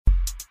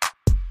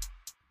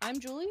I'm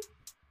Julie,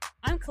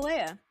 I'm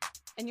Kalea.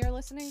 and you're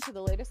listening to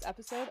the latest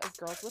episode of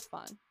Girls with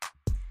Fun.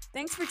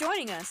 Thanks for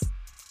joining us.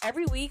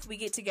 Every week we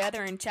get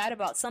together and chat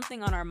about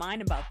something on our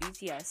mind about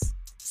BTS.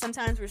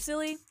 Sometimes we're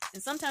silly,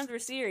 and sometimes we're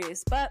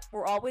serious, but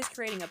we're always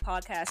creating a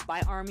podcast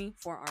by Army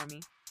for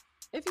Army.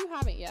 If you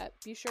haven't yet,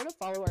 be sure to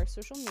follow our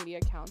social media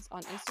accounts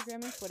on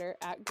Instagram and Twitter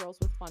at Girls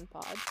with Fun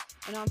Pod,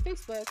 and on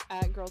Facebook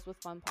at Girls with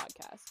Fun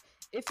Podcast.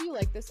 If you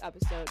like this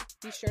episode,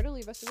 be sure to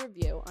leave us a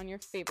review on your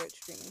favorite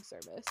streaming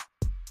service.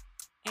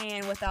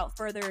 And without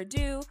further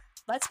ado,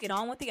 let's get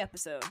on with the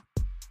episode.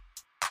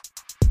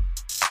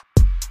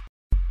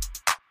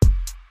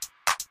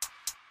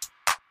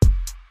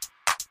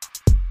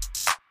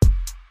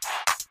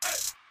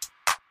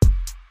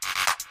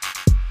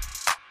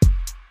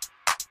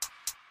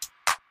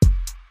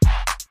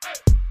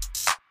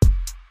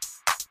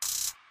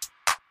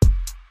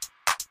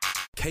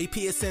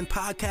 KPSN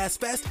Podcast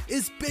Fest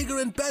is bigger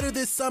and better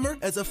this summer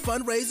as a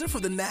fundraiser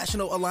for the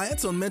National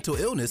Alliance on Mental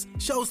Illness.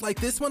 Shows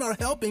like this one are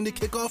helping to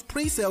kick off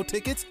pre-sale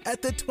tickets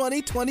at the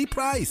 2020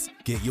 price.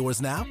 Get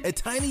yours now at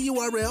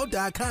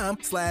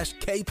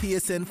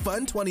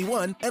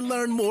tinyurl.com/KPSNFun21 and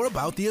learn more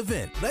about the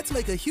event. Let's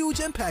make a huge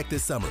impact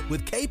this summer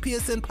with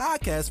KPSN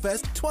Podcast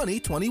Fest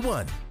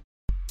 2021.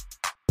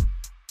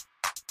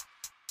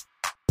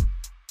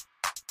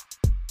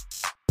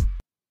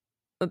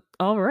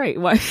 All right.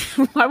 Why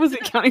was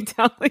it counting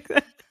down like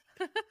that?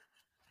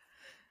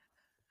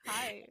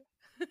 Hi.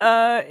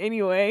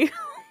 Anyway,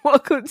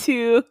 welcome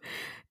to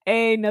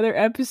another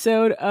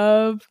episode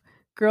of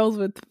Girls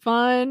with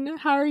Fun.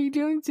 How are you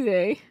doing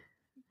today?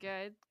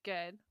 Good.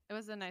 It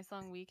was a nice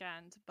long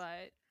weekend,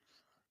 but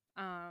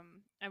I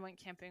went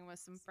camping with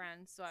some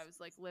friends, so I was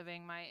like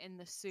living my in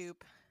the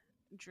soup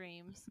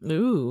dreams.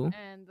 Ooh.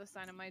 And the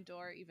sign on my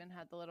door even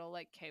had the little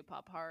like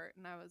K-pop heart,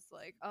 and I was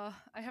like, oh,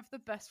 I have the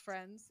best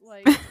friends.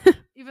 Like,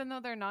 even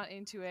though they're not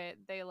into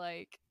it, they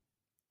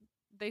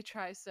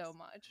try so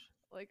much.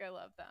 Like, I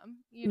love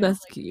them. You know,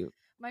 That's like, cute.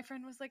 my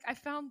friend was like, I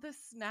found this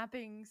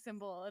snapping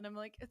symbol, and I'm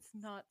like, it's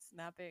not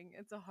snapping,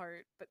 it's a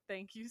heart, but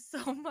thank you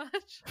so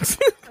much.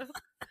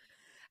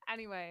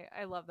 Anyway,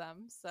 I love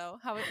them. So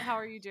how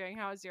are you doing?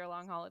 How was your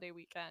long holiday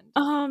weekend?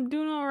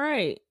 Doing all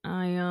right.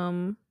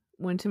 I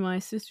went to my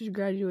sister's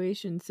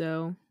graduation,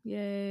 so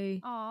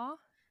yay. Aw.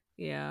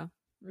 Yeah,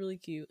 really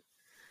cute.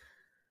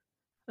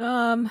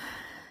 But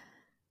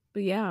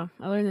yeah,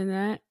 other than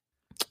that,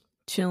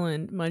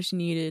 chilling, much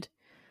needed.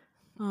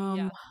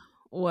 Yeah.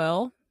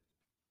 Well,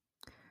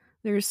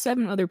 there's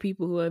 7 other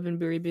people who have been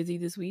very busy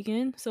this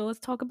weekend, so let's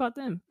talk about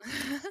them.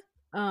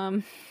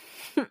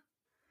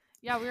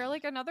 Yeah, we were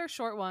like another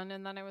short one,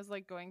 and then I was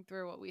like going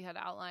through what we had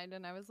outlined,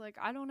 and I was like,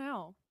 I don't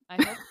know. I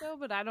hope so,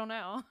 but I don't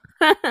know.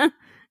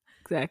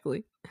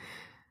 Exactly.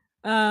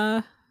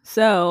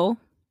 So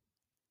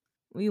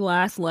we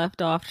last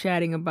left off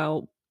chatting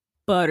about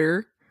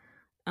butter.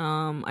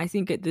 I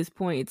think at this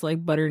point it's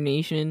like Butter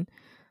Nation.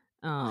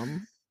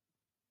 The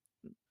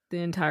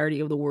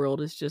entirety of the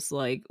world is just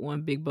like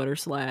one big butter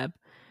slab.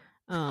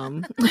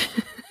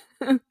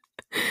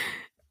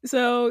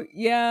 So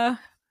yeah,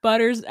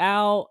 Butter's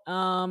out.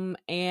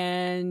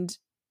 And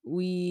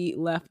we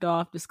left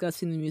off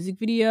discussing the music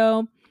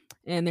video,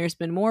 and there's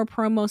been more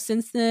promo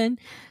since then.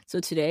 So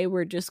today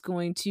we're just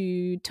going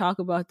to talk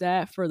about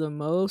that for the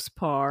most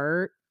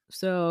part.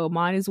 So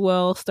might as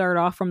well start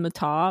off from the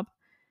top.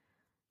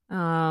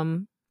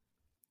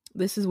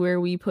 This is where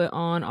we put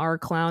on our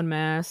clown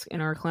mask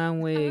and our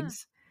clown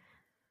wigs.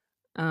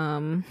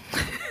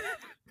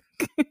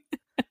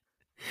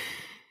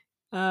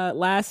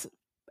 Last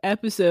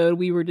episode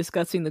we were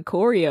discussing the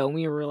choreo, and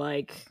we were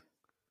like,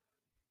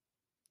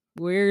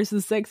 where's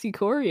the sexy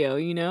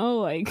choreo, you know?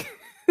 Like,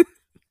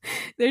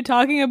 they're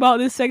talking about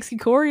this sexy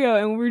choreo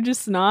and we're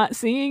just not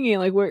seeing it.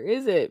 Like, where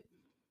is it?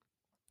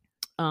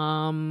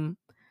 And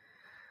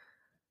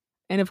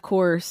of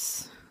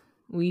course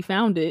we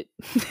found it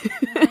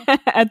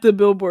at the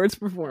Billboard's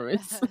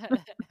performance.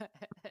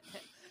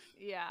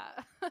 Yeah.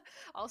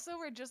 Also,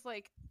 we're just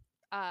like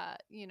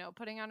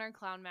putting on our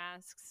clown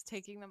masks,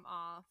 taking them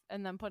off,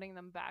 and then putting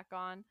them back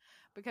on,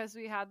 because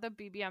we had the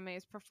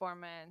BBMA's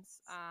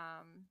performance,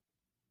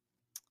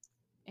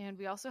 and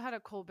we also had a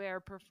Colbert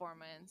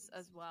performance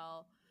as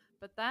well.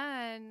 But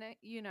then,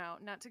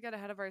 not to get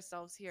ahead of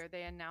ourselves here,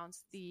 they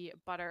announced the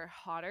Butter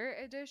Hotter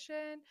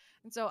edition.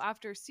 And so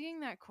after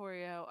seeing that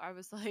choreo, I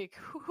was like,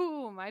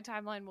 ooh, my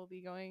timeline will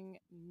be going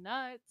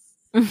nuts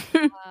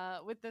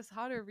with this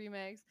Hotter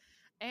remix.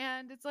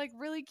 And it's like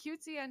really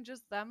cutesy and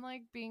just them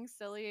like being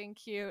silly and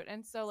cute.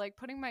 And so like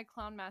putting my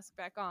clown mask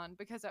back on,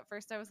 because at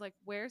first I was like,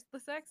 where's the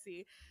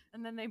sexy?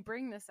 And then they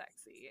bring the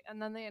sexy, and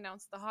then they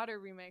announced the Hotter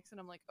remix, and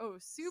I'm like, oh,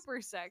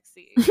 super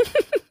sexy.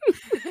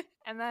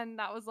 And then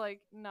that was like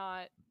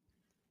not,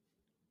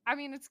 I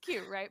mean, it's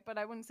cute, right? But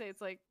I wouldn't say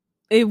it's like,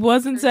 it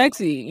wasn't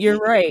sexy. You're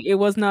right. It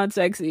was not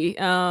sexy.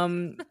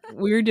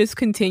 We're just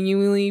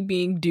continually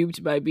being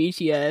duped by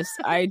BTS.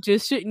 I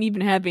just shouldn't even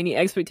have any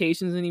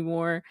expectations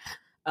anymore.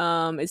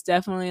 It's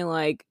definitely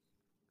like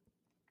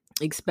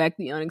expect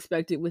the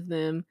unexpected with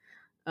them.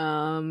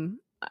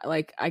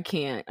 Like I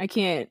can't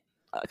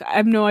I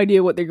have no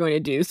idea what they're going to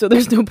do, so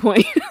there's no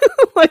point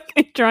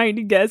like trying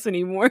to guess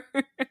anymore.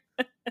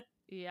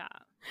 Yeah.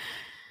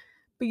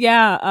 But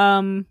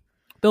yeah,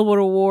 Billboard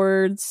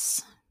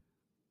Awards.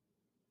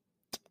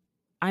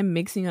 I'm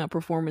mixing up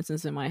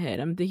performances in my head.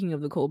 I'm thinking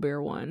of the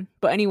Colbert one.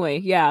 But anyway,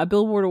 yeah,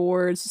 Billboard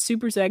Awards,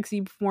 super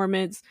sexy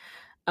performance.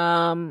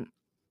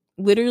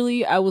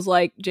 Literally, I was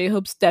like,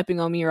 J-Hope stepping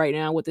on me right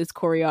now with this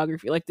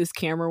choreography, like this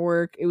camera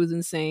work. It was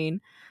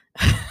insane.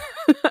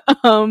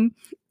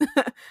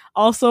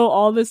 Also,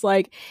 all this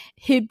like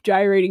hip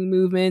gyrating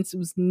movements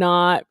was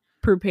not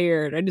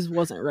prepared. I just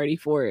wasn't ready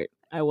for it.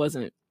 I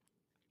wasn't.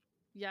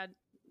 Yeah,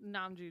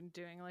 Namjoon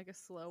doing like a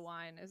slow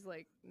whine is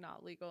like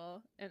not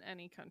legal in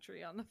any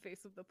country on the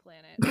face of the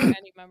planet, or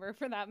any member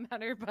for that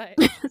matter, but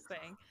just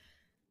saying.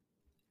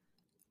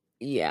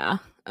 Yeah.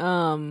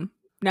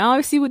 Now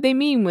I see what they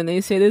mean when they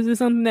say this is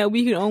something that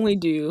we can only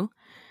do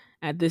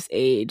at this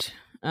age.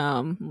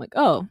 I'm like,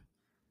 oh,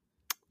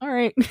 all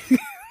right.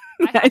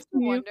 I have to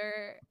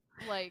wonder,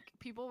 like,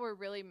 people were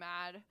really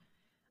mad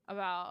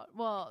about,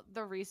 well,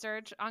 the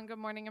research on Good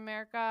Morning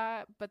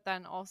America, but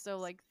then also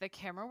like the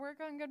camera work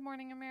on Good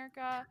Morning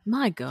America.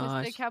 My Because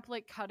gosh. they kept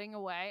like cutting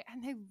away,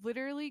 and they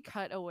literally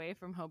cut away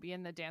from Hobie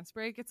in the dance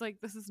break. It's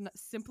like, this is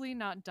simply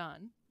not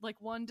done. Like,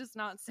 one does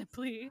not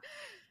simply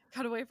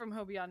cut away from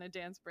Hobie on a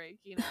dance break,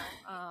 you know.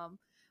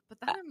 But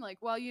then I'm like,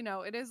 well, you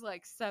know, it is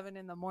like 7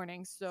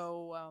 a.m,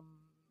 so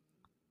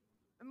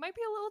it might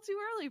be a little too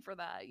early for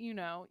that, you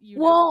know.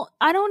 Well,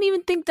 I don't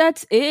even think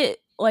that's it.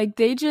 Like,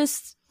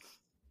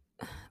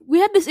 we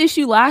had this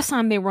issue last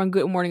time they were on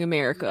Good Morning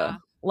America. Yeah.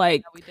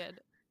 Like, we did.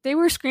 They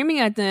were screaming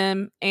at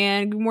them,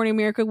 and Good Morning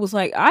America was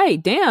like, "Ay,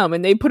 damn!"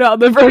 And they put out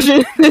the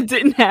version that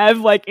didn't have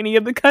like any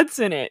of the cuts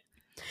in it.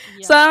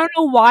 Yeah. So I don't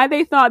know why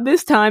they thought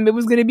this time it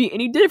was going to be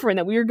any different.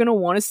 That we were going to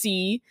want to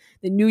see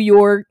the New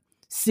York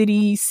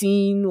city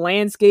scene,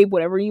 landscape,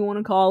 whatever you want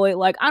to call it.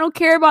 Like, I don't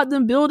care about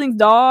them buildings,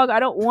 dog. I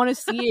don't want to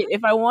see it.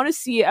 If I want to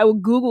see it, I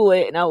would Google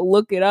it and I would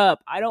look it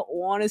up. I don't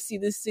want to see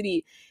this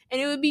city.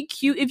 And it would be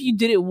cute if you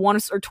did it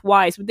once or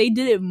twice, but they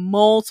did it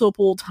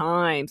multiple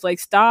times. Like,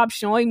 stop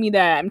showing me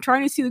that. I'm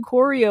trying to see the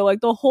choreo.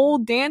 Like, the whole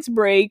dance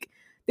break,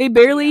 they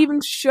barely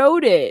even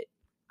showed it.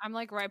 I'm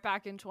like right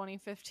back in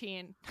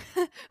 2015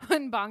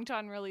 when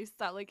Bangtan released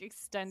that like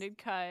extended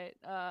cut,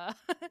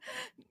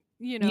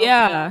 you know,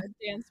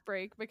 dance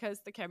break,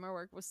 because the camera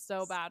work was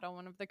so bad on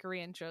one of the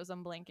Korean shows.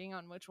 I'm blanking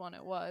on which one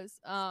it was.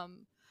 But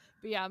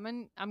yeah,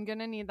 I'm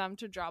gonna need them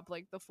to drop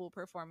like the full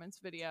performance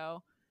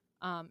video.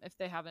 If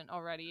they haven't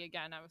already.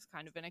 Again, I was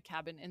kind of in a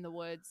cabin in the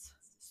woods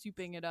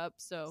souping it up,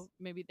 so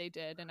maybe they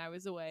did and I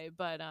was away.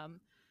 But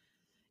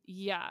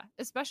yeah,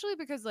 especially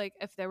because like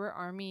if there were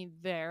ARMY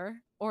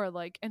there or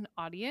like an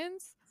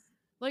audience,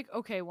 like,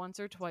 okay, once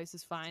or twice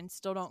is fine,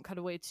 still don't cut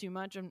away too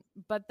much.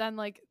 But then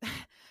like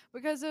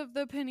because of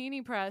the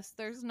Panini press,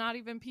 there's not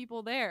even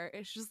people there.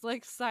 It's just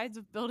like sides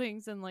of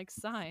buildings and like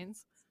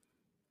signs.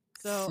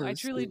 So I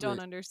truly don't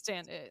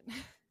understand it.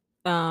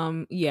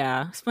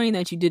 Yeah, it's funny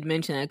that you did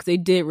mention that, because they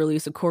did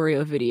release a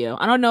choreo video.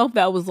 I don't know if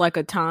that was like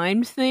a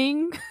timed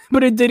thing,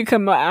 but it did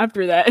come out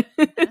after that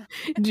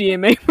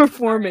GMA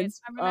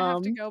performance. Right, I'm gonna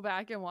have to go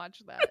back and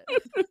watch that.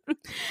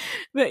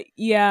 But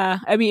yeah,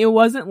 I mean, it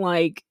wasn't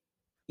like,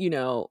 you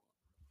know,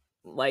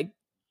 like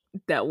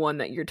that one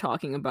that you're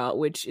talking about,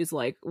 which is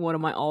like one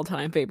of my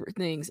all-time favorite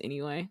things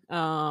anyway.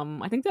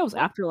 I think that was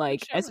after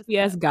like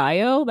SBS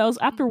Gaio. That was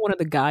after one of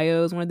the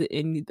Gaios, one of the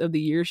end of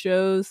the year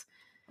shows.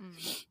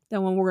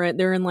 That one where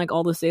they're in like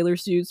all the sailor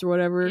suits or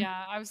whatever.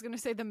 Yeah, I was gonna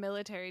say the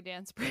military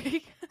dance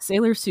break.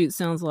 Sailor suit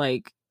sounds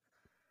like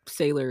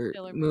Sailor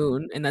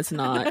Moon, and that's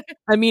not.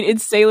 I mean,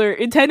 it's Sailor.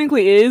 It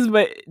technically is,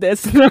 but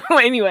that's not.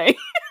 Anyway,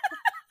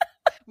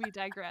 we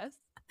digress.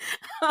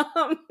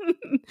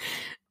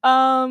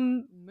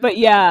 But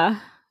yeah,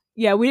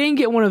 we didn't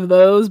get one of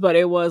those, but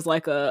it was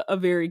like a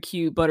very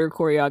cute butter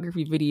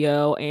choreography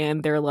video,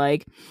 and they're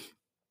like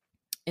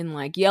in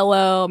like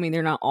yellow. I mean,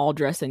 they're not all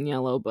dressed in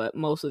yellow, but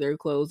most of their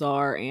clothes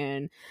are,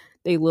 and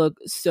they look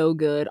so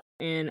good.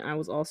 And I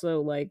was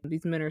also like,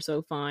 these men are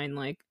so fine.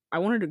 Like, I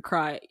wanted to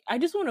cry. I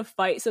just want to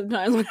fight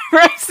sometimes whenever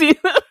I see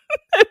them.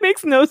 That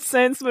makes no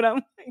sense, but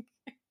I'm like,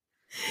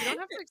 you don't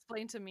have to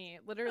explain to me.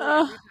 Literally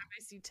every time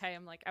I see Tae,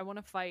 I'm like, I want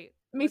to fight.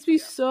 It makes me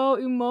so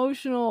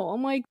emotional.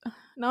 I'm like,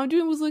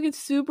 Namjoon was looking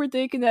super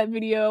thick in that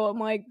video. I'm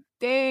like,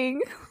 dang.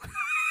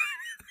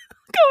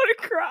 I want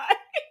to cry.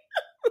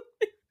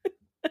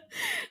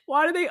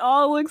 Why do they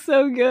all look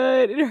so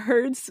good? It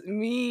hurts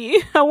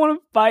me. I want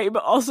to fight,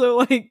 but also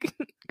like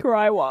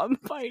cry while I'm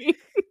fighting.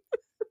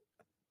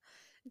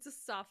 It's a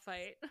soft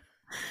fight.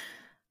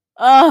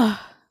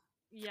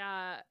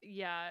 Yeah.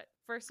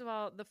 First of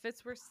all, the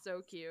fits were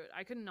so cute.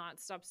 I could not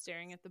stop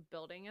staring at the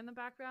building in the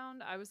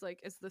background. I was like,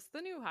 is this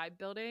the new Hybe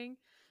building?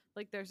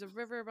 Like, there's a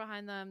river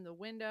behind them, the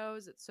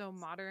windows, it's so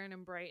modern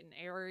and bright and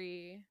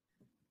airy.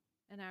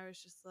 And I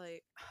was just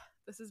like,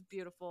 this is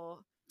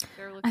beautiful.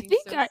 They're looking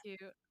so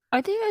cute.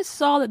 I think I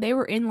saw that they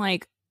were in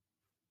like,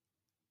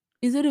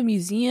 is it a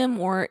museum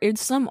or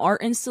it's some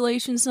art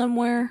installation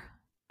somewhere?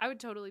 I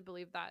would totally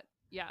believe that.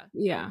 Yeah.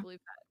 Yeah. I would believe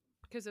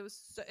that. because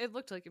it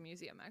looked like a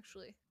museum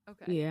actually.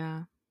 Okay.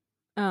 Yeah.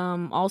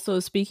 Also,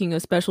 speaking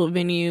of special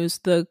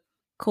venues, the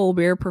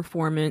Colbert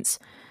performance.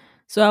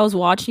 So I was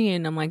watching it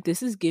and I'm like,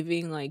 this is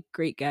giving like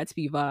Great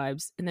Gatsby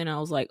vibes. And then I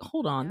was like,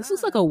 hold on, this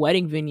is like Yeah. a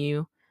wedding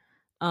venue.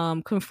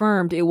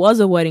 Confirmed it was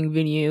a wedding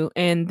venue.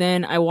 And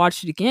then I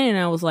watched it again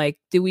and I was like,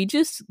 did we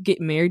just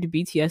get married to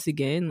BTS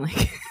again? Like,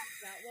 Yeah,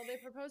 well, they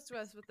proposed to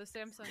us with the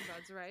Samsung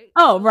buds, right?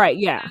 oh, So, right,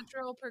 like, yeah. the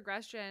natural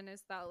progression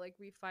is that like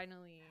we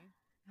finally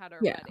had our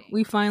Yeah, wedding.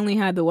 we finally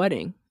had the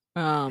wedding.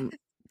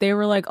 They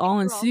were like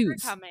all in Thank you all for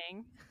suits.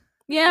 coming.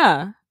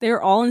 Yeah, they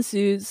were all in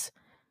suits.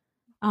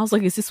 I was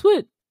like, is this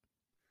what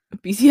a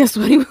BTS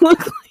wedding would look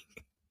like?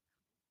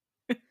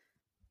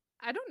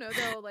 I don't know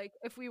though, like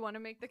if we want to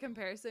make the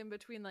comparison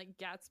between like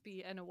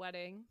Gatsby and a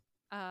wedding,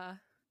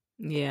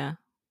 Yeah.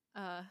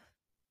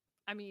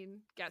 I mean,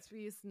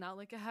 Gatsby is not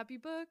like a happy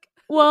book.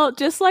 Well,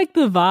 just like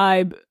the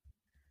vibe,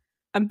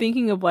 I'm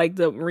thinking of like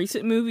the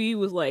recent movie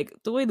was like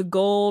the way the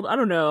gold, I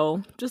don't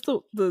know, just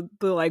the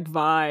like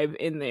vibe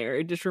in there.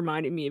 It just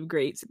reminded me of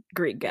Great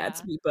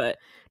Gatsby, but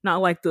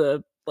not like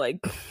the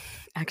like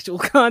actual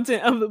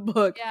content of the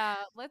book. Yeah,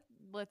 let's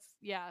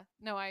yeah.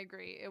 No, I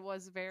agree. It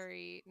was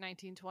very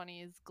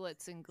 1920s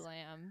glitz and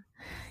glam.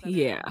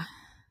 Yeah.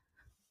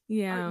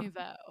 Yeah. Art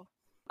Nouveau.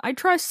 I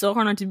try so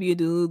hard not to be a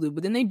Delulu,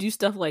 but then they do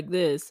stuff like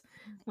this.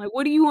 Like,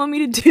 what do you want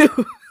me to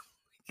do?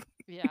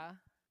 Yeah.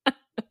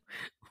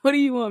 What do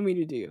you want me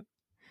to do?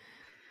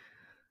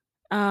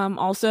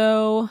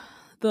 Also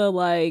the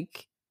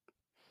like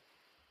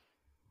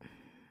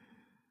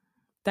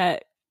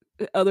that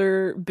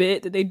other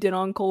bit that they did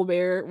on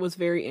Colbert was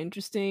very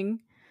interesting.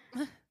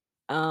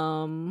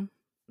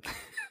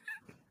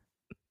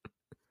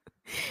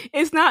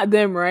 It's not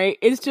them, right?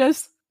 It's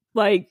just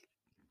like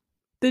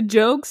the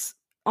jokes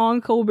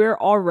on Colbert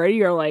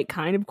already are like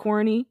kind of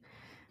corny.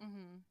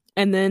 Mm-hmm.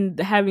 And then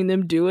having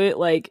them do it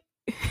like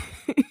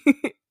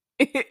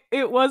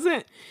it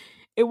wasn't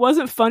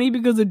funny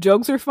because the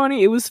jokes are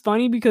funny. It was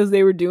funny because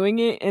they were doing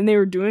it and they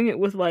were doing it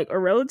with like a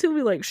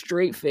relatively like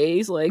straight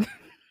face, like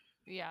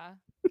yeah.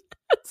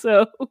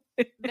 So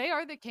they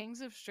are the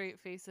kings of straight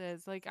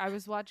faces. Like I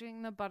was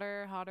watching the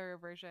Butter Hotter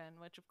version,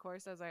 which of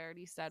course, as I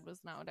already said, was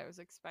not what I was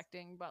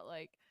expecting, but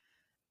like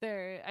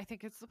I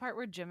think it's the part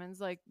where Jimin's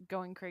like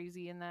going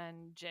crazy and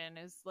then Jin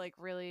is like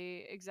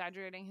really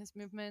exaggerating his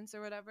movements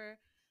or whatever.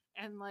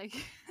 And like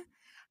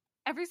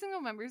every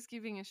single member is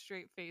keeping a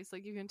straight face.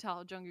 Like you can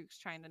tell Jungkook's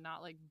trying to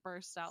not like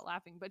burst out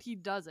laughing, but he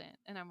doesn't.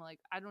 And I'm like,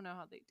 I don't know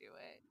how they do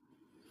it.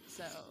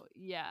 So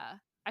yeah,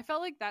 I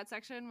felt like that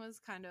section was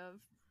kind of,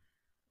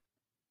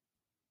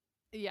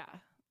 yeah,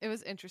 it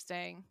was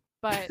interesting.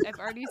 But I've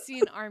already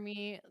seen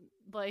Army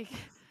like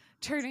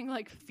turning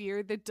like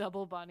Fear the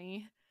Double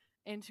Bunny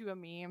into a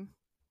meme.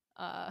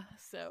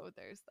 So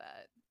there's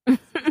that.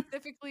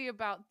 Specifically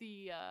about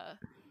the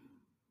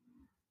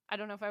I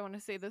don't know if I want to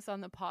say this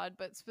on the pod,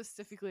 but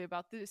specifically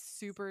about the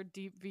super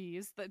deep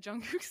V's that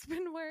Jungkook's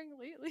been wearing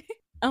lately.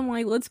 I'm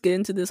like, let's get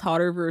into this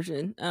hotter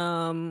version.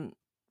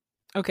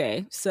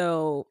 Okay,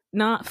 so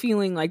not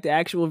feeling like the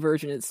actual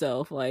version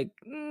itself, like,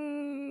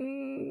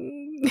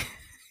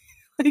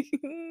 like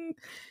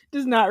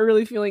just not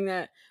really feeling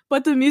that.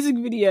 But the music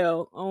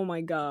video, oh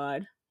my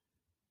god,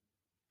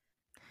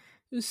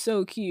 it was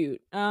so cute.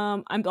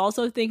 I'm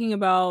also thinking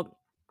about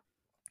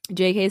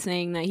JK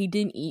saying that he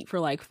didn't eat for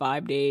like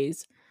 5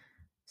 days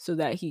so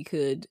that he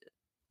could,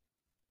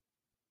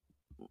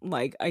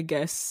 like, I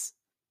guess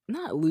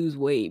not lose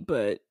weight,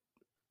 but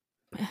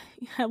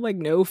he had like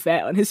no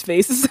fat on his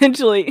face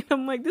essentially.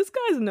 I'm like, this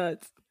guy's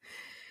nuts.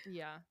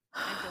 Yeah,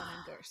 I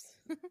don't endorse.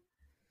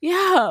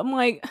 Yeah, I'm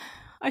like,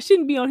 I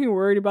shouldn't be on here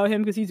worried about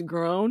him because he's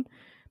grown.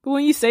 But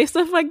when you say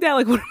stuff like that,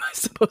 like, what am I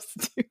supposed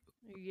to do?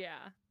 Yeah.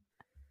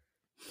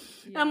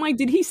 I'm like,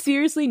 did he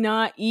seriously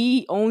not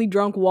eat, only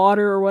drunk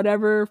water or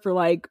whatever for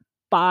like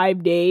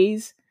 5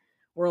 days?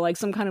 Or like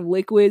some kind of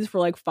liquids for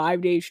like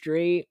 5 days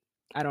straight?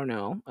 I don't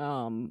know.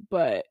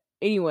 But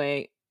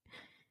anyway,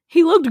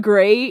 he looked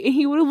great, and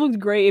he would have looked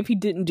great if he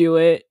didn't do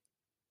it.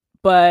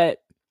 But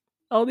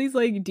all these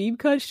like deep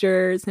cut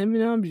shirts, him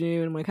and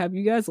Namjoon, I'm like, have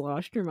you guys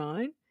lost your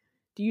mind?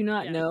 Do you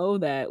not know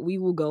that we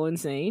will go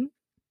insane?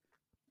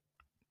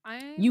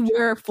 You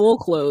wear full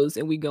clothes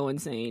and we go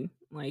insane.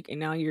 Like, and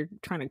now you're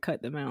trying to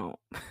cut them out.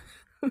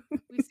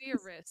 We see a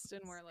wrist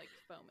and we're like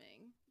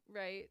foaming,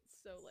 right?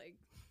 So like,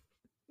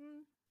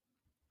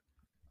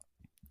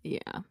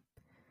 yeah.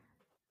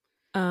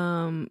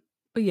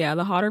 But yeah,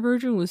 the hotter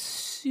version was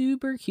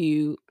super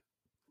cute.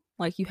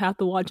 Like, you have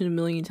to watch it a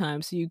million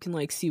times so you can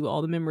like see what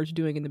all the members are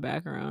doing in the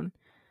background.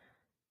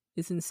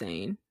 It's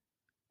insane.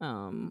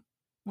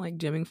 Like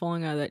Jimin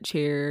falling out of that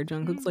chair,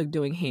 Jungkook's like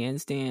doing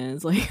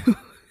handstands, like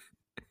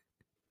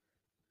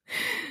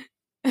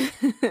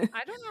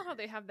I don't know how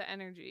they have the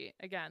energy.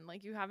 Again,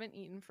 like you haven't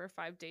eaten for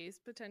 5 days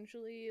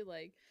potentially.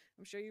 Like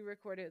I'm sure you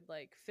recorded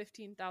like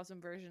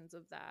 15,000 versions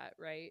of that,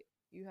 right?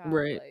 You have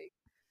like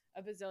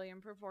a bazillion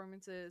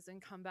performances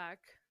and comeback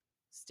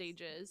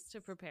stages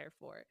to prepare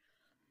for.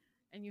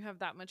 And you have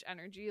that much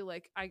energy.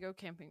 Like I go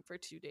camping for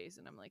 2 days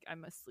and I'm like, I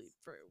must sleep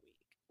for a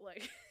week.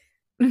 Like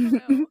I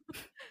don't know.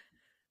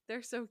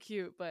 They're so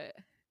cute, but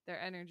their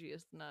energy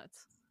is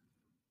nuts.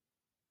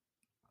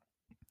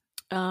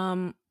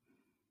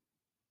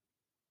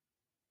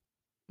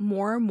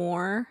 More and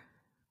more,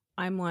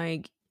 I'm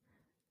like,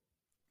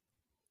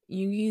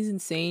 Yoongi's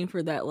insane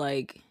for that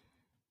like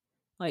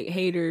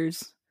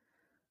haters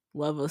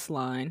love us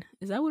line.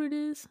 Is that what it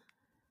is?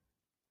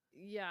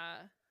 Yeah.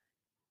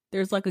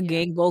 There's like a Yeah.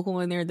 gang vocal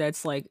in there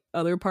that's like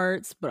other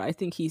parts, but I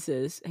think he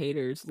says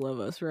haters love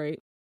us,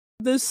 right?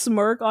 The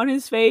smirk on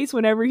his face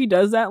whenever he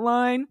does that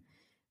line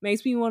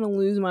makes me want to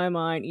lose my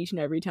mind each and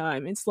every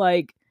time. It's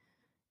like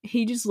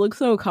he just looks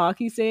so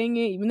cocky saying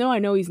it, even though I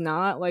know he's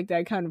not like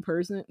that kind of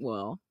person.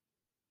 Well,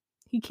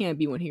 he can't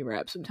be when he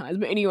raps sometimes,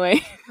 but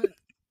anyway.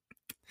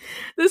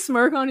 The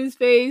smirk on his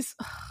face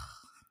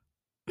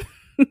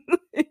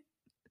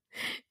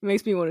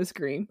makes me want to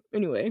scream.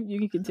 Anyway, you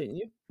can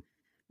continue.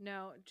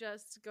 No,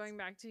 just going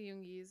back to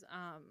Yoongi's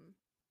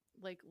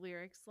like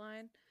lyrics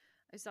line.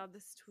 I saw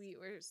this tweet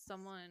where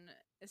someone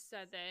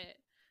said that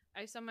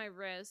ice on my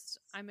wrist,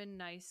 I'm a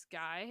nice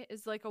guy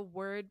is like a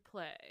word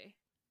play,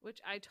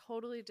 which I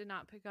totally did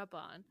not pick up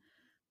on.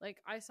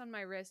 Like ice on my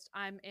wrist,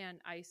 I'm an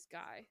ice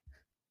guy.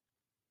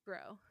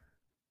 Bro.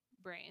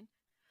 Brain.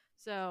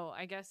 So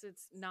I guess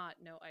it's not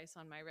no ice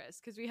on my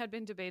wrist, because we had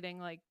been debating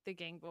like the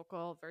gang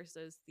vocal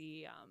versus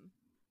the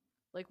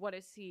like what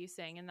is he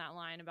saying in that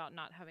line about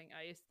not having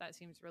ice. That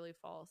seems really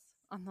false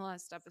on the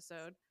last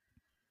episode.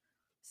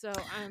 So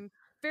I'm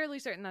fairly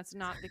certain that's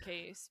not the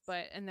case,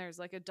 and there's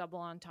like a double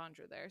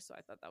entendre there, so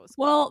I thought that was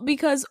cool. Well,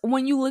 because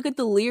when you look at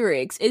the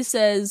lyrics, it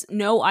says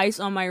no ice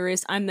on my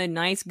wrist, I'm the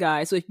nice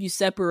guy. So if you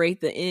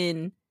separate the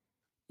in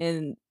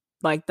and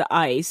like the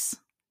ice,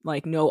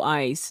 like no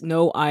ice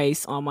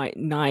on my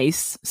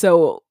nice.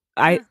 So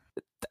I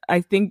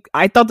think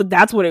I thought that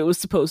that's what it was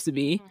supposed to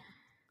be.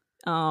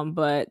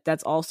 But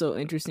that's also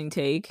an interesting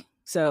take.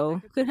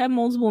 So could have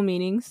multiple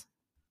meanings.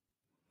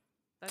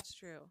 That's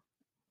true.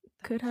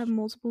 Could have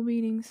multiple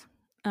meanings.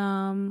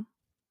 I'm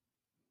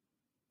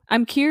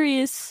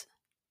curious.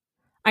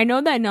 I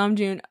know that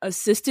Namjoon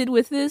assisted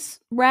with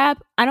this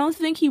rap. I don't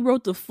think he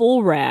wrote the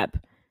full rap.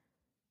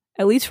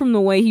 At least from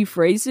the way he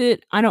phrased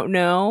it. I don't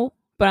know.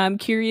 But I'm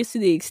curious to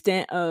the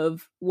extent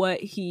of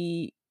what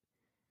he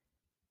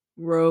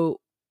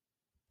wrote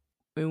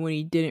and when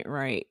he didn't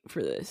write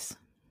for this.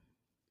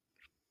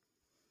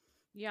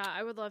 Yeah,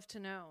 I would love to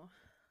know.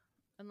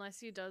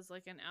 Unless he does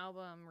like an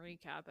album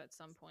recap at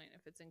some point,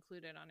 if it's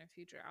included on a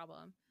future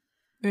album.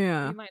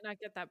 Yeah. We might not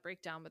get that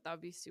breakdown, but that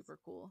would be super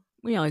cool.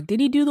 Yeah, like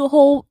did he do the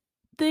whole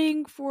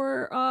thing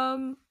for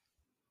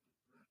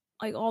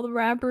like all the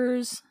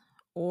rappers,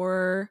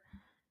 or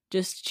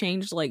just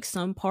changed like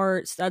some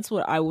parts? That's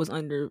what I was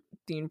under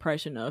the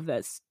impression of,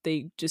 that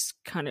they just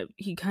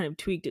he kind of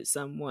tweaked it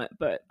somewhat,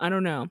 but I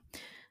don't know.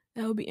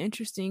 That would be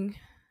interesting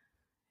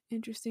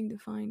to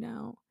find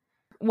out.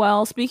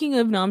 Well, speaking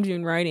of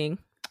Namjoon writing,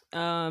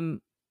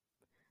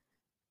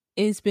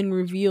 it's been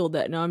revealed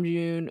that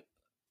Namjoon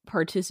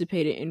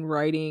participated in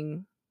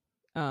writing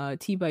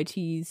T by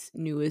T's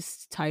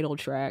newest title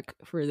track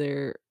for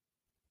their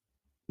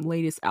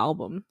latest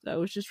album that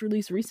was just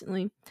released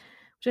recently,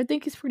 which I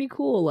think is pretty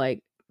cool.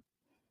 Like,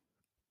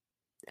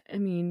 I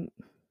mean,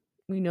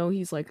 we know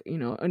he's like,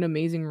 an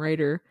amazing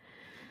writer,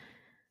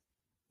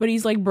 but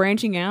he's like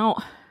branching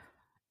out,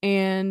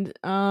 and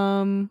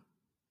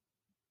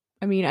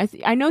I mean,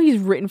 I know he's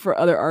written for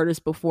other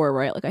artists before,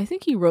 right? Like, I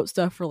think he wrote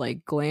stuff for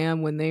like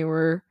Glam when they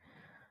were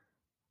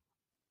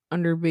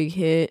under Big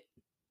Hit.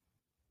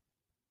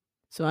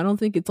 So I don't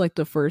think it's like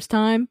the first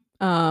time.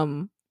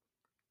 But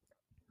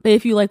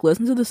if you like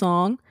listen to the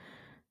song,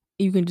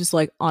 you can just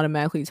like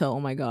automatically tell, oh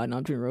my god,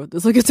 Namjoon wrote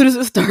this. Like as soon as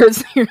it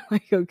starts, you're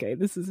like, okay,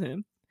 this is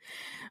him.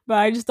 But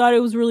I just thought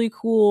it was really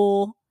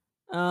cool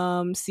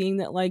seeing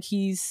that like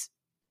he's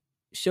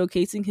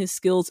showcasing his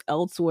skills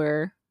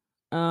elsewhere.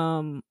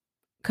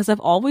 Because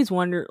I've always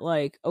wondered,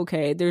 like,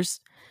 okay,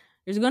 there's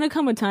gonna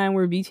come a time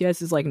where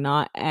BTS is like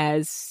not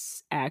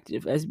as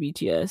active as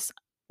BTS,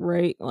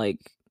 right? Like,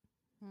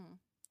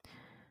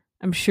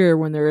 I'm sure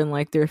when they're in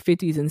like their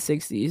 50s and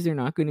 60s, they're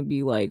not gonna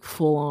be like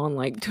full on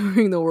like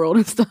touring the world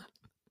and stuff.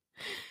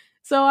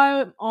 So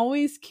I'm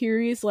always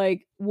curious,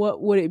 like,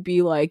 what would it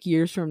be like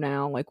years from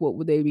now? Like, what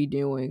would they be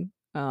doing?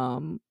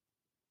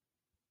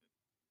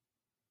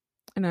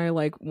 And I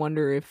like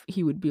wonder if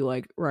he would be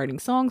like writing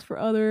songs for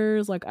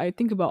others. Like I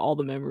think about all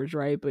the members,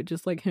 right? But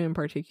just like him in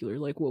particular,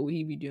 like what would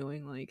he be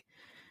doing? Like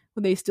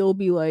would they still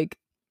be like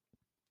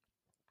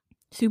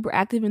super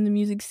active in the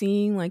music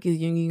scene? Like is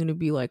Yoongi gonna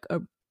be like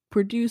a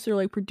producer,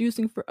 like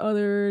producing for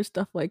others,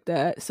 stuff like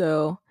that?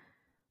 So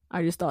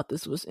I just thought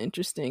this was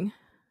interesting.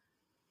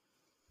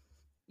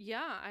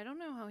 Yeah, I don't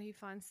know how he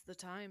finds the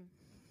time,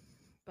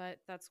 but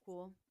that's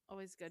cool.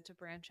 Always good to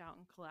branch out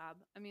and collab.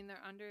 I mean,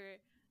 they're under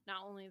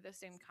not only the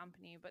same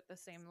company, but the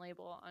same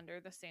label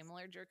under the same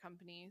larger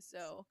company.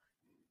 So,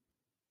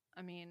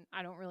 I mean,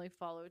 I don't really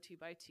follow T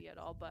by T at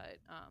all, but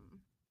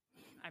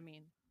I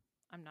mean,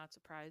 I'm not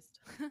surprised.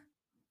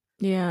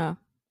 Yeah.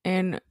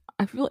 And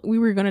I feel like we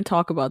were going to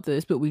talk about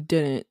this, but we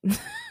didn't.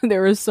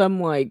 There was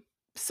some like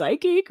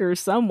psychic or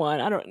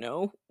someone. I don't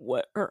know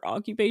what her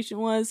occupation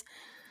was,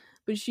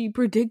 but she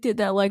predicted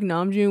that like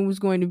Namjoon was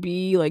going to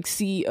be like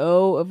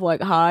CEO of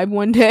like Hybe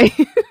one day.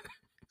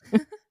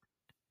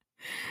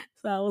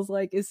 So I was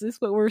like, is this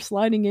what we're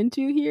sliding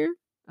into here?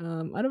 I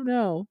don't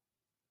know.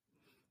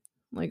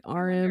 Like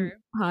RM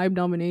Hybe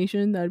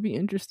domination, that'd be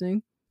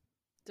interesting.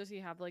 Does he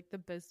have like the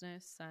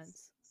business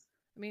sense?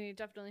 I mean, he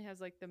definitely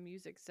has like the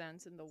music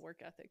sense and the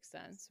work ethic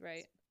sense,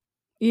 right?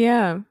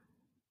 Yeah.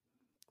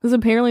 Because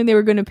apparently they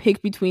were going to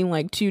pick between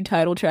like 2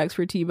 title tracks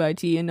for T by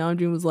T, and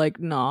Namjoon was like,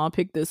 nah, I'll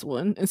pick this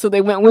one. And so they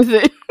went with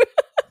it.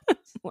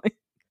 Like,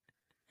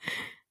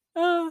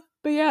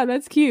 but yeah,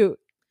 that's cute.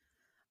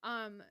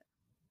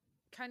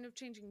 Kind of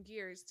changing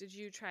gears, did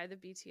you try the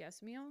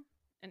BTS meal?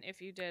 And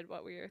if you did,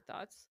 what were your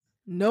thoughts?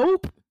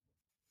 Nope.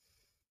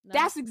 No?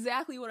 That's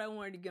exactly what I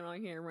wanted to get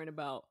on here and write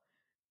about.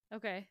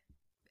 Okay.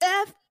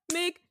 F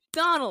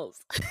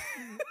McDonald's.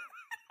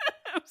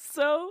 I'm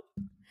so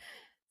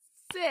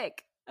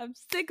sick. I'm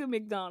sick of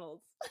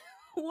McDonald's.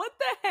 What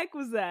the heck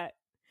was that?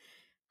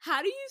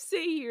 How do you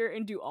sit here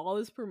and do all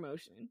this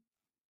promotion?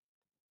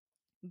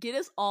 Get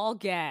us all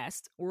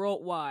gassed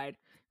worldwide.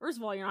 First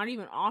of all, you're not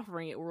even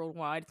offering it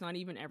worldwide. It's not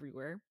even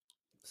everywhere.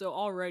 So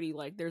already,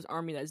 like, there's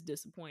ARMY that's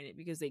disappointed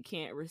because they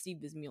can't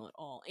receive this meal at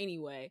all.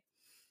 Anyway.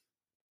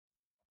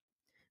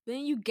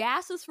 Then you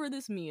gas us for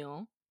this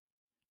meal.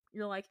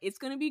 You're like, it's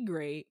going to be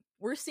great.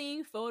 We're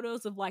seeing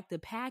photos of, like, the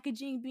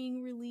packaging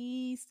being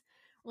released.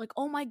 We're like,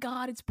 oh my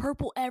god, it's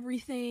purple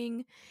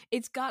everything.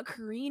 It's got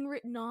Korean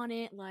written on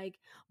it. Like,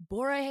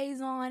 Borahae's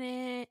on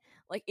it.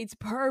 Like, it's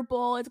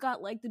purple. It's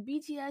got, like, the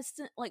BTS.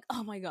 Like,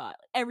 oh my god.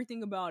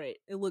 Everything about it.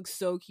 It looks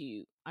so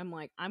cute. I'm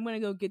like, I'm going to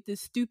go get this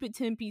stupid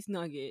 10-piece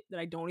nugget that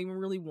I don't even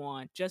really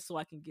want just so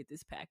I can get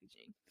this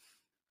packaging.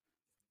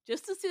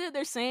 Just to see that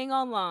they're saying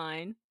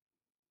online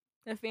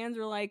that fans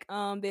are like,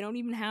 they don't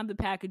even have the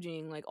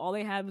packaging. Like, all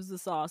they have is the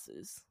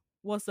sauces.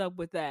 What's up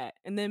with that?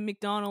 And then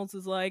McDonald's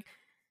is like,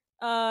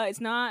 it's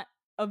not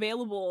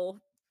available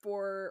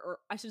for, or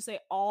I should say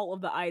all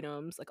of the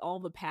items, like all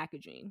the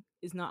packaging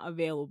is not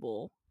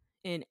available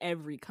in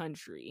every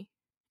country.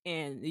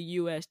 And the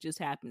US just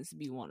happens to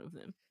be one of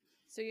them.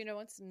 So you know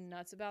what's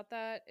nuts about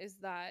that is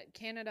that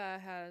Canada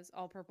has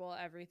all purple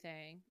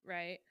everything,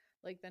 right?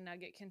 Like the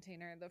nugget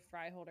container, the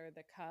fry holder,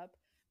 the cup,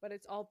 but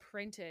it's all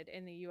printed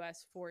in the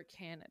US for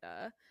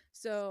Canada.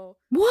 So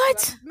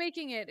what?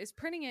 Making it is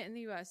printing it in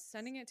the US,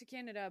 sending it to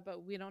Canada,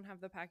 but we don't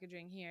have the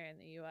packaging here in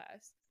the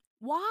US.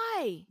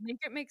 Why? Make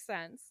it make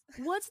sense.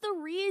 What's the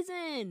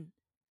reason?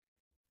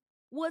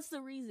 What's the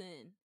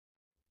reason?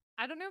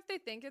 I don't know if they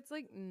think it's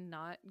like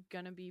not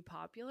gonna be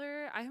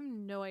popular. I have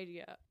no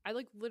idea. I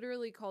like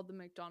literally called the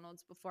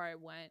McDonald's before I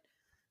went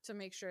to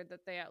make sure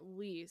that they at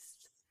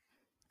least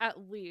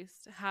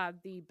had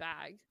the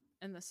bag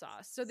and the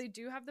sauce. So they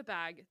do have the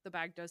bag. The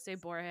bag does say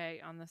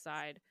Borahae on the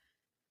side.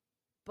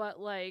 But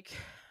like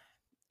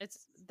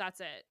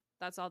that's it.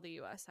 That's all the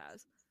US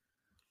has.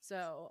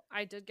 So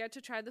I did get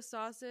to try the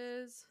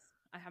sauces.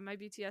 I have my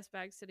BTS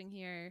bag sitting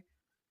here.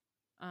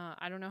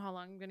 I don't know how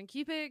long I'm gonna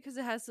keep it because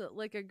it has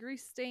like a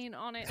grease stain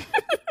on it.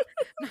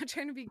 I'm not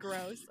trying to be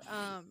gross.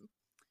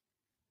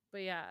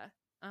 But yeah.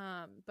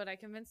 But I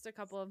convinced a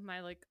couple of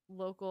my like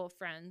local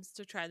friends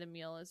to try the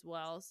meal as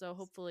well. So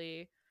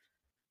hopefully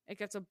it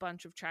gets a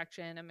bunch of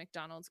traction and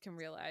McDonald's can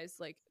realize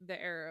like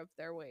the error of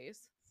their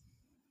ways.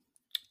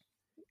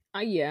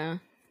 Yeah.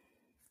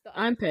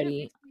 I'm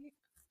petty.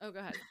 Oh, go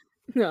ahead.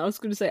 No, I was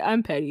gonna say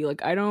I'm petty.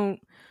 Like I don't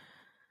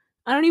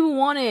even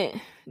want it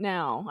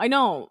now. I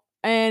know.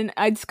 And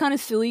it's kind of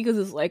silly because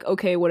it's like,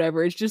 okay,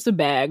 whatever. It's just a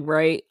bag,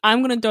 right?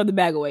 I'm going to throw the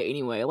bag away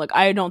anyway. Like,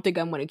 I don't think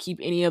I'm going to keep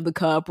any of the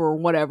cup or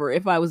whatever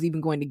if I was even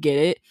going to get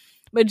it.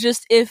 But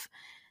just if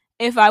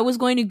I was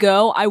going to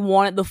go, I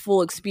wanted the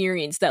full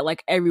experience that,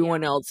 like,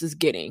 everyone else is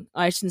getting.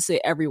 I shouldn't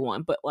say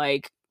everyone, but,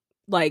 like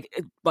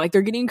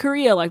they're getting in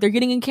Korea, like, they're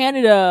getting in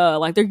Canada,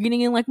 like, they're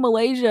getting in, like,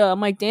 Malaysia.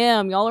 I'm like,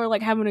 damn, y'all are,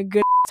 like, having a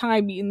good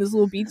time eating this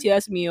little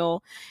BTS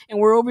meal, and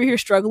we're over here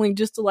struggling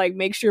just to, like,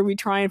 make sure we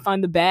try and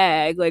find the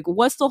bag. Like,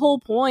 what's the whole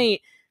point?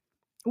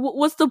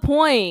 What's the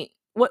point?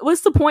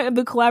 What's the point of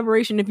the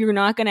collaboration if you're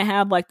not gonna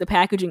have, like, the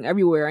packaging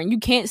everywhere? And you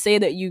can't say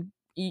that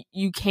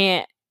you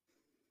can't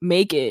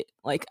make it.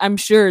 Like, I'm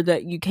sure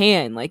that you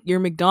can. Like, you're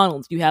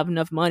McDonald's, you have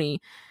enough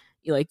money,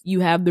 like, you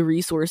have the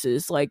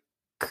resources. Like,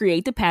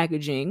 create the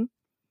packaging.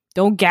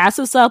 Don't gas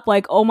us up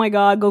like, oh my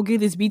god, go get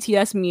this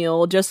BTS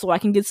meal just so I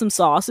can get some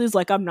sauces.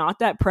 Like, I'm not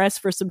that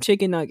pressed for some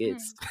chicken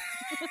nuggets.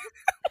 Like,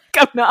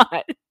 I'm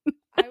not.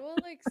 I will,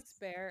 like,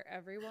 spare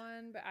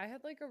everyone, but I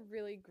had, like, a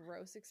really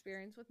gross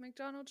experience with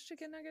McDonald's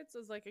chicken nuggets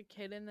as, like, a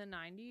kid in the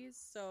 90s,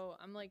 so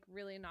I'm, like,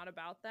 really not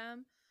about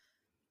them.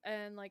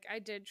 And, like, I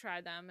did try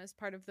them as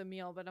part of the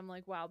meal, but I'm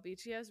like, wow,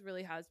 BTS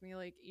really has me,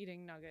 like,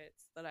 eating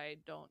nuggets that I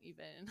don't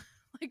even,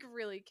 like,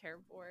 really care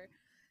for.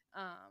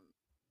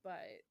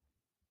 But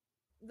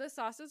the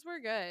sauces were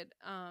good.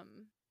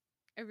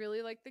 I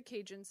really liked the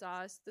Cajun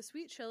sauce. The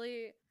sweet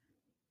chili,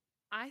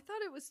 I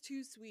thought it was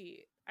too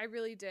sweet. I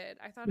really did.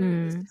 I thought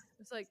it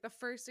was like the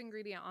first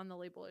ingredient on the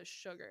label is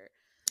sugar.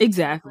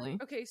 Exactly.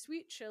 Like, okay,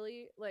 sweet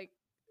chili, like,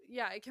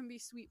 yeah, it can be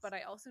sweet, but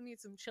I also need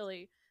some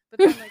chili. But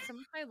then, like, some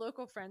of my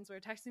local friends were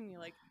texting me,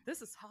 like,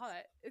 this is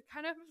hot. It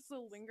kind of has a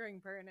lingering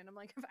burn. And I'm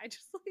like, if I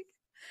just, like,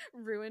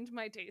 ruined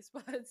my taste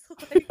buds,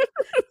 like,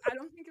 I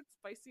don't think it's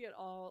spicy at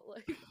all.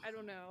 Like, I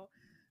don't know.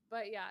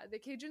 But yeah, the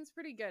Cajun's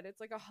pretty good. It's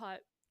like a hot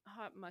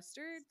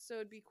mustard. So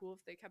it'd be cool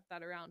if they kept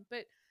that around.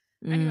 But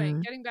anyway,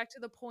 getting back to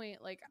the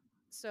point, like,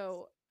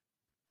 so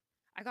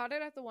I got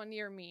it at the one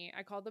near me.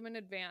 I called them in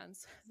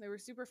advance. They were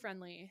super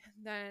friendly.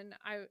 Then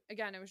I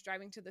was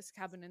driving to this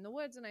cabin in the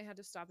woods and I had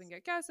to stop and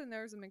get gas, and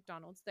there was a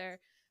McDonald's there,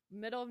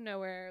 middle of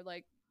nowhere,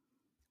 like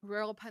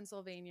rural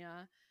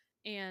Pennsylvania.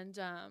 And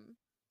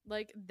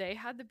like they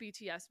had the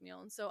BTS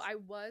meal. And so I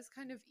was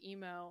kind of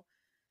emo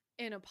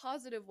in a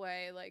positive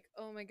way, like,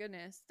 oh my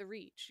goodness, the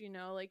reach, you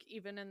know, like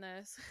even in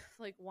this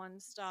like one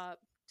stop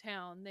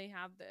town, they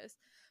have this.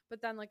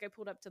 But then, like, I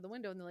pulled up to the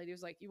window and the lady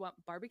was like, you want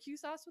barbecue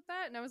sauce with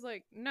that? And I was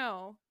like,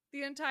 no,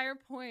 the entire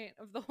point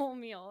of the whole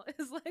meal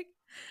is like,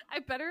 I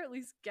better at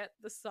least get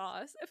the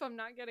sauce if I'm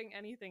not getting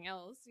anything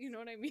else. You know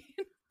what I mean?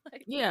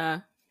 Like,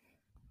 yeah.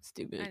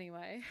 Stupid.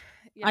 Anyway,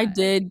 yeah, I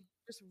did.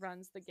 Just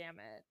runs the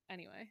gamut.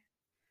 Anyway.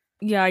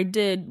 Yeah, I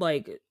did,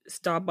 like,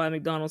 stop by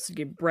McDonald's to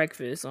get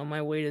breakfast on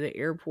my way to the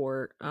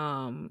airport.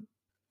 And,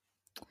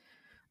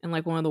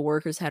 like, one of the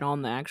workers had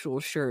on the actual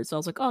shirt. So I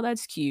was like, oh,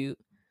 that's cute.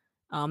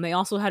 They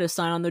also had a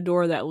sign on the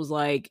door that was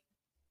like,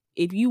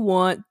 if you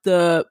want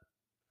the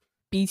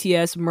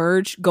BTS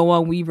merch, go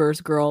on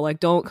Weverse, girl. Like,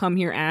 don't come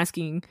here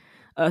asking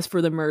us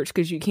for the merch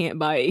because you can't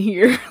buy it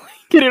here.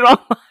 Get it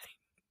online.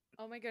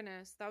 Oh my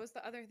goodness. That was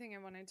the other thing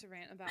I wanted to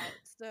rant about.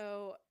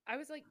 So I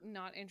was like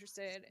not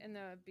interested in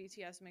the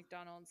BTS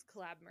McDonald's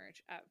collab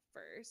merch at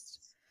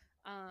first.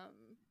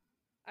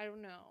 I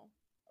don't know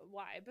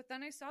why, but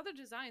then I saw the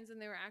designs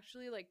and they were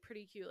actually like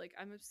pretty cute. Like,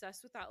 I'm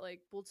obsessed with that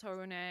like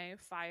Bultone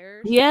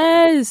fire shirt,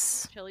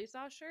 yes, chili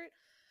sauce shirt,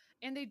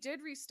 and they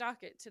did restock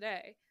it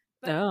today.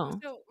 But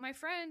so my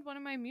friend, one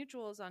of my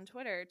mutuals on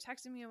Twitter,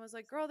 texted me and was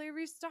like, girl, they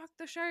restocked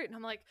the shirt. And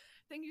I'm like,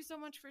 thank you so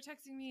much for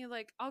texting me.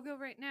 Like, I'll go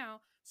right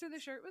now. So the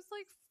shirt was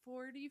like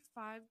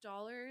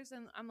 $45.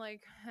 And I'm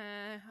like,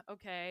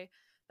 okay,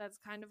 that's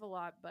kind of a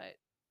lot, but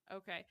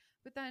okay.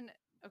 But then,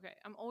 okay,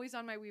 I'm always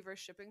on my Weverse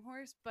shipping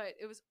horse, but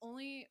it was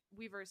only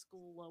Weverse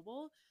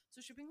Global.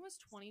 So shipping was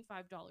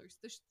 $25.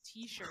 The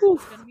t-shirt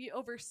was going to be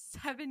over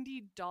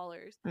 $70.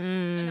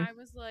 And I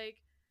was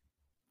like,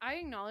 I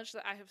acknowledge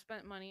that I have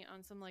spent money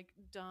on some like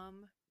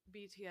dumb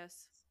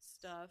BTS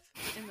stuff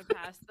in the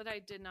past that I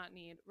did not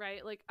need,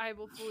 right? Like, I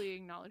will fully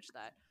acknowledge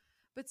that.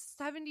 But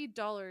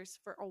 $70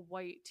 for a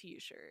white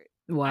t-shirt.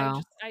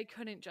 Wow. I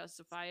couldn't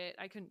justify it.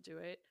 I couldn't do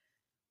it.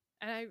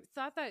 And I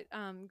thought that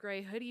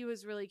gray hoodie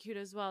was really cute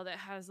as well, that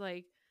has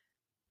like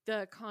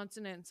the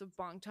consonants of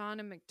Bangtan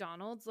and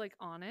McDonald's like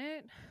on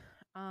it.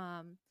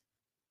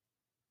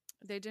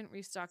 They didn't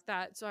restock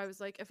that. So I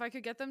was like, if I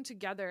could get them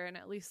together and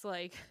at least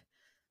like,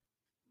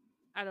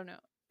 I don't know,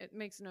 it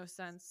makes no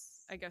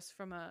sense, I guess,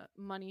 from a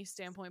money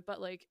standpoint,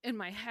 but like in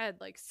my head,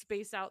 like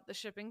space out the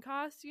shipping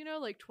costs, you know,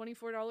 like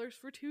 $24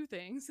 for two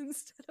things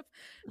instead of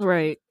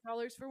 $20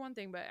 for one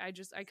thing. But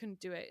I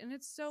couldn't do it. And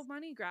it's so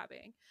money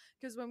grabbing,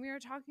 because when we were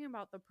talking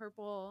about the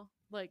purple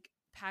like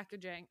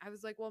packaging, I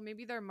was like, well,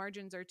 maybe their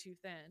margins are too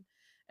thin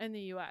in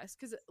the US,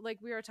 because like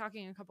we were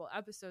talking a couple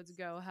episodes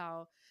ago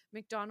how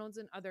McDonald's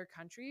in other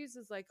countries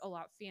is like a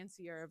lot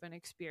fancier of an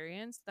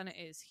experience than it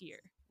is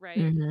here, right?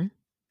 Mm-hmm.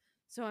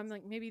 So I'm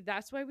like, maybe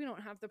that's why we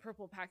don't have the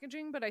purple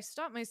packaging. But I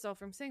stopped myself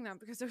from saying that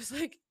because I was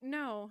like,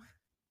 no,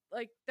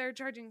 like they're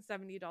charging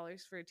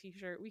 $70 for a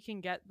t-shirt. We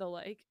can get the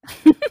like,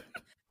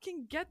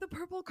 can get the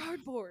purple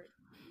cardboard.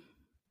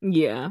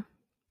 Yeah.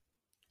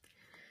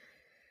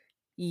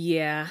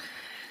 Yeah.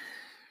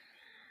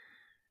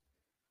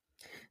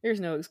 There's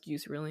no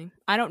excuse, really.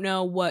 I don't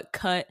know what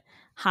cut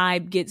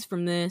Hybe gets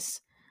from this.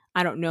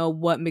 I don't know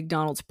what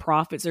McDonald's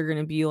profits are going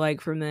to be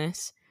like from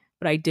this.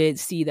 But I did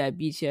see that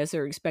BTS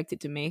are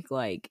expected to make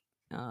like,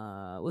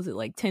 was it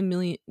like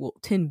 10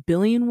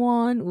 billion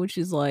won, which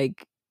is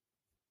like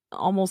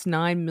almost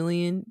 9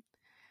 million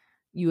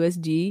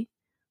USD.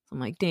 So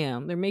I'm like,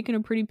 damn, they're making a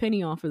pretty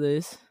penny off of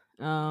this,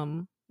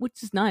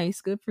 which is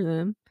nice, good for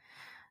them.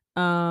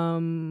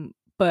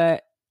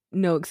 But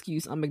no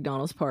excuse on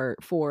McDonald's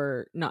part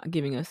for not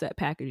giving us that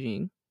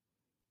packaging.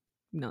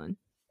 None.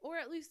 Or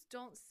at least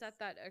don't set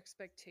that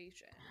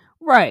expectation.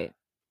 Right.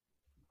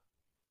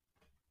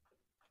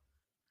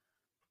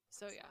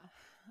 So yeah,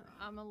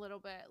 I'm a little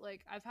bit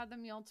like, I've had the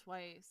meal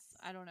twice.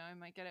 I don't know, I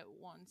might get it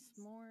once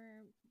more,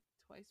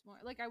 twice more.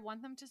 Like, I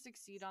want them to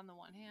succeed on the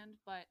one hand,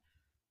 but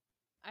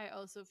I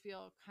also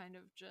feel kind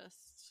of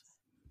just,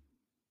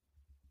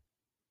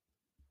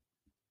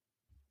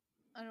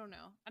 I don't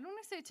know. I don't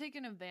want to say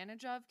taken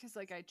advantage of, because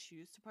like I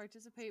choose to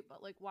participate,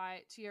 but like,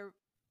 why, to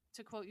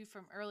quote you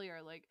from earlier,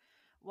 like,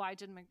 why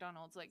did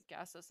McDonald's like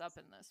gas us up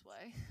in this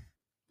way?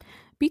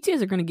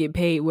 BTS are gonna get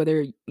paid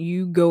whether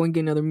you go and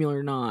get another meal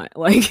or not.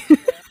 Like,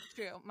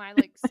 true. My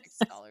like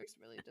 $6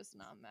 really does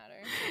not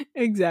matter.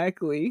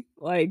 Exactly.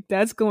 Like,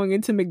 that's going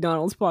into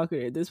McDonald's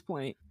pocket at this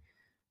point.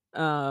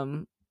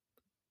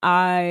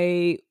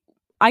 I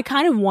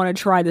kind of want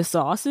to try the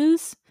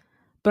sauces,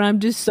 but I'm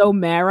just so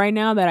mad right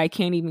now that I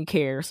can't even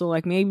care. So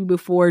like maybe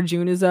before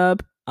June is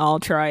up, I'll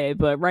try it.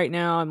 But right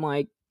now I'm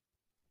like,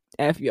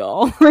 F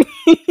y'all.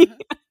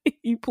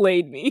 You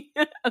played me.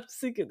 I'm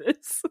sick of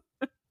this.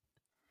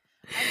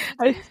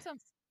 I did see some.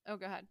 Oh,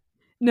 go ahead.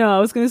 No, I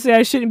was gonna say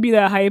I shouldn't be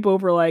that hype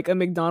over like a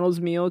McDonald's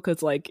meal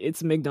because like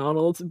it's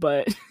McDonald's,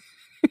 but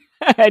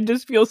I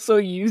just feel so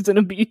used and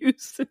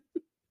abused.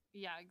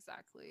 Yeah,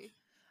 exactly.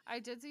 I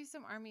did see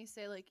some armies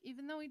say like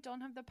even though we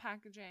don't have the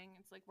packaging,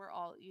 it's like we're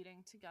all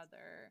eating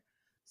together.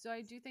 So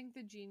I do think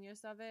the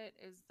genius of it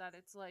is that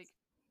it's like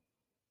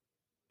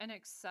an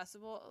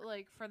accessible,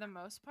 like for the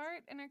most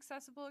part, an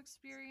accessible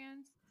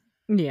experience.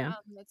 Yeah.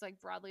 That's like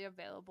broadly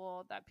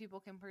available that people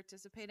can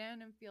participate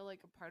in and feel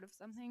like a part of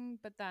something.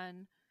 But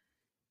then,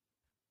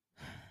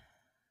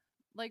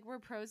 like we're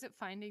pros at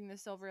finding the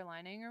silver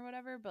lining or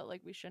whatever, but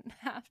like we shouldn't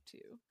have to.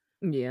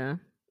 Yeah,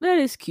 that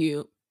is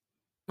cute.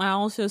 I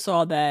also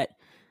saw that,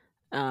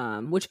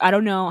 which I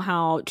don't know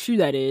how true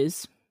that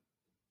is,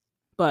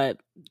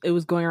 but it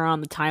was going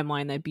around the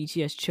timeline that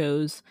BTS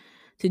chose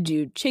to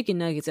do chicken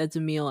nuggets as a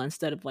meal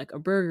instead of like a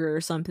burger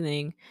or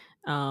something,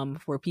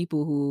 for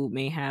people who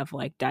may have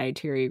like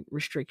dietary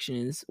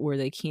restrictions or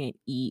they can't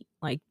eat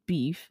like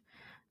beef.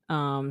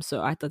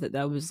 So I thought that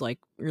that was like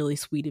really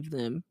sweet of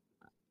them.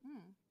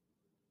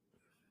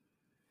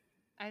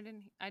 I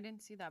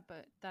didn't see that,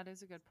 but that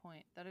is a good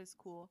point. That is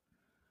cool.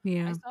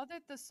 Yeah. I saw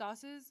that the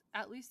sauces,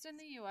 at least in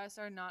the US,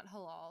 are not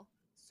halal.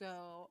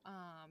 So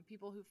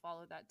people who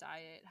follow that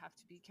diet have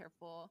to be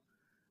careful.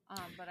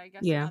 But I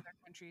guess in Yeah. other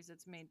countries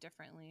it's made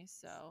differently.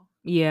 So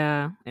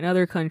Yeah. In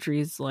other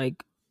countries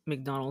like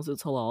McDonald's,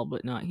 it's halal,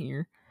 but not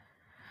here.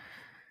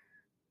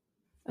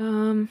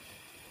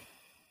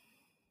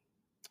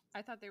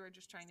 I thought they were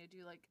just trying to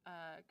do like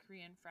a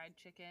Korean fried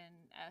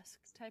chicken-esque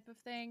type of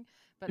thing.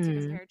 But to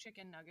compare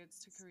chicken nuggets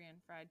to Korean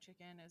fried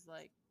chicken is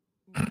like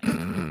not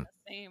even in the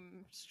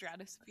same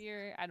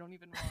stratosphere. I don't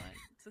even want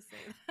to say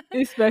that.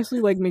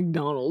 Especially like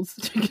McDonald's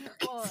chicken.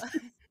 Well,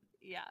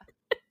 yeah.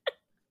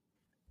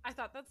 I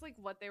thought that's like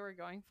what they were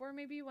going for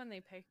maybe when they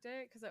picked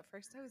it, because at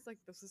first I was like,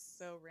 this is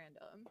so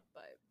random,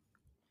 but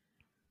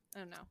I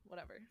don't know,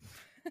 whatever.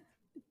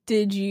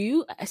 Did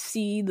you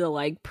see the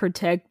like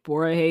protect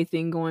Borahei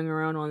thing going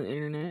around on the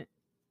internet?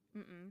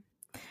 Mm-mm.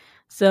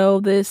 So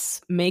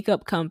this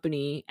makeup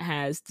company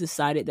has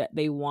decided that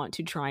they want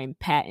to try and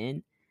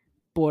patent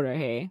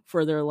Borahei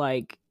for their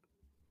like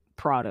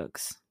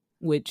products,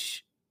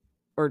 which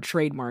or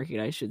trademark it,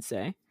 I should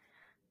say.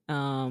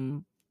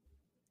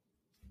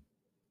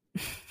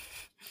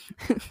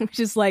 Which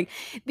is like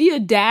the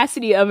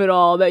audacity of it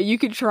all that you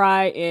could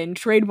try and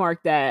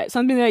trademark that,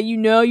 something that you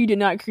know you did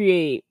not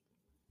create.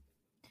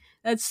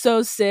 That's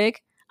so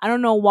sick. I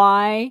don't know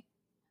why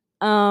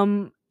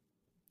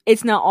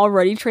it's not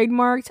already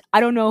trademarked. I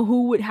don't know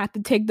who would have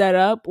to take that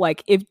up.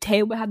 Like if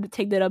Tay would have to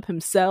take that up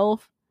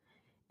himself.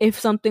 If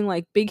something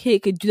like Big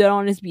Hit could do that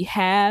on his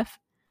behalf.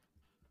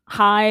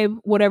 Hybe,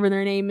 whatever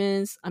their name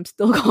is. I'm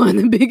still calling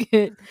them Big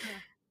Hit.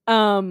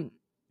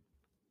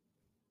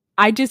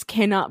 I just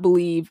cannot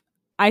believe.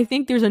 I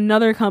think there's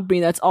another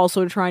company that's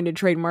also trying to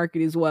trademark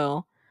it as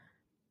well.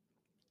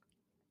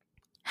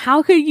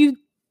 How could you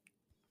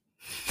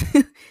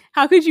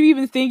how could you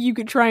even think you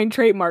could try and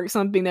trademark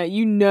something that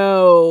you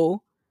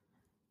know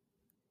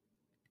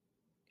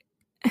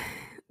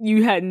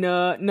you had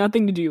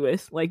nothing to do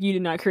with? Like you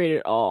did not create it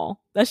at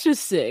all. That's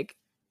just sick.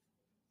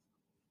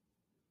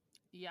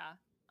 Yeah.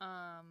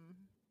 I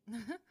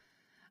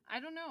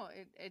don't know.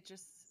 It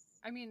just,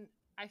 I mean,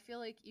 I feel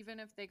like even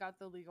if they got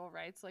the legal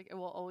rights, like it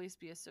will always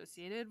be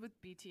associated with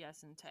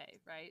BTS and Tay,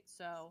 right?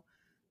 So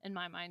in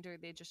my mind, are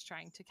they just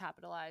trying to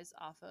capitalize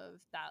off of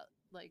that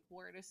like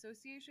word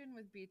association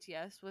with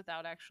BTS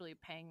without actually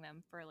paying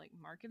them for like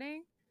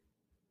marketing?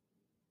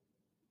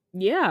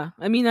 Yeah.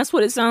 I mean, that's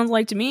what it sounds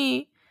like to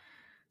me.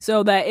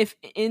 So that if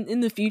in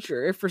the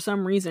future, if for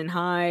some reason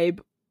Hybe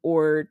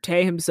or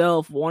Tay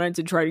himself wanted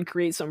to try to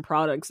create some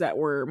products that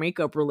were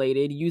makeup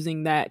related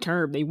using that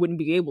term, they wouldn't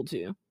be able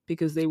to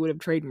because they would have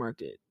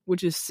trademarked it,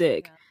 which is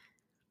sick.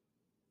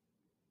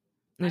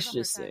 Yeah. It's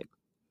just sick.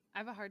 I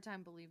have a hard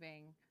time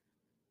believing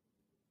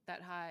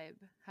that Hybe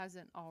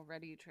hasn't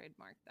already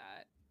trademarked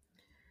that.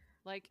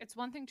 Like, it's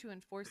one thing to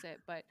enforce it,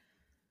 but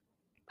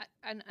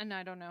and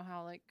I don't know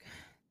how like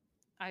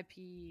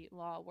IP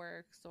law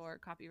works or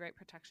copyright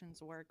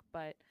protections work,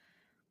 but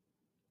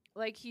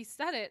like he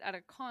said it at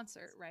a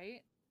concert, right?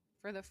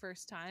 For the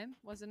first time,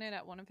 wasn't it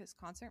at one of his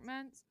concert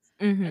ments?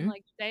 Mm-hmm. And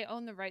like they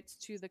own the rights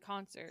to the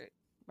concert,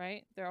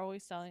 right? They're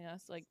always selling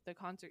us like the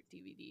concert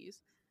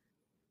DVDs.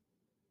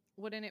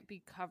 Wouldn't it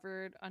be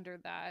covered under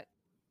that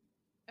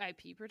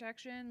IP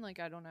protection? Like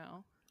I don't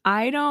know.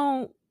 I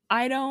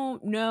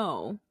don't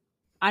know.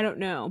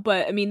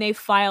 But I mean they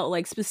filed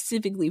like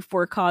specifically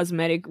for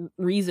cosmetic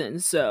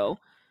reasons, so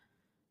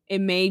it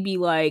may be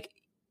like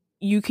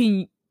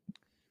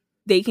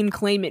they can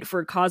claim it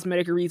for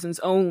cosmetic reasons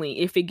only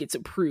if it gets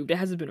approved. It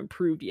hasn't been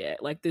approved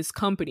yet. Like this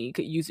company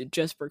could use it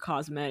just for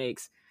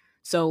cosmetics.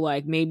 So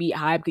like maybe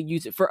Hybe could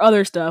use it for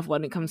other stuff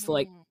when it comes to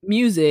like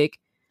music,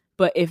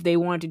 but if they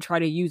wanted to try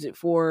to use it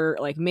for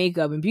like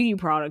makeup and beauty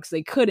products,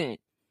 they couldn't.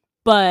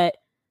 But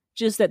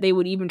just that they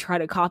would even try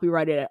to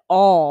copyright it at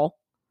all,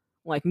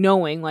 like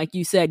knowing, like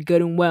you said,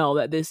 good and well,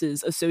 that this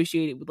is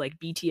associated with like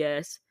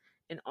BTS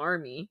and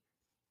ARMY.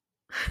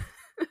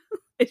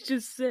 It's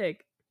just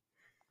sick.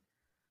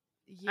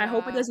 Yeah. I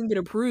hope it doesn't get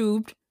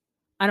approved.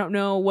 I don't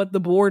know what the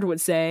board would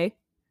say,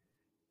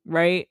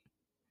 right?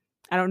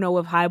 I don't know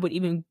if Hybe would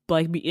even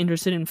like be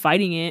interested in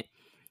fighting it,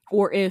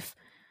 or if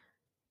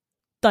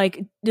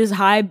like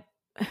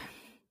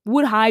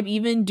would Hybe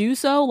even do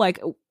so? Like,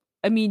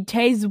 I mean,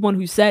 Tae's the one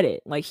who said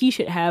it. Like, he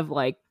should have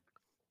like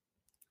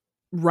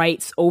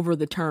rights over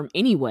the term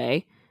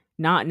anyway,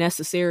 not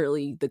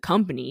necessarily the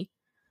company.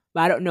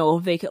 But I don't know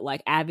if they could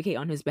like advocate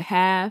on his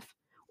behalf,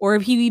 or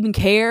if he even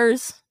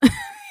cares.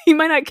 He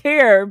might not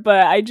care,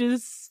 but I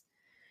just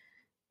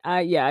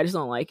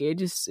don't like it. It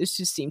just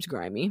seems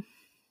grimy.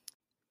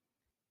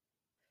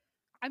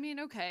 I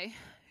mean, okay,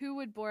 who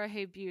would Bora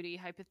Hey Beauty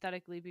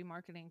hypothetically be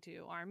marketing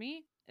to?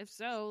 ARMY? If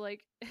so,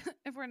 like,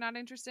 if we're not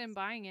interested in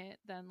buying it,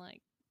 then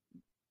like,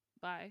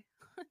 buy.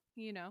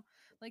 You know,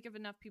 like if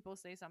enough people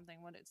say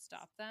something, would it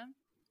stop them?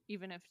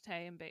 Even if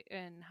Tae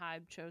and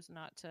Hybe chose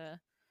not to,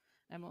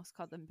 I almost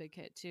called them Big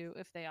Hit too,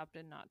 if they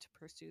opted not to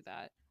pursue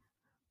that.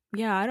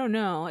 Yeah, I don't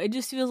know. It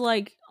just feels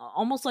like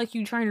almost like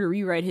you trying to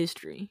rewrite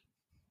history,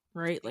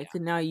 right? Like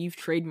now you've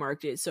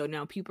trademarked it, so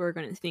now people are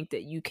gonna think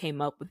that you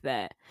came up with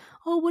that.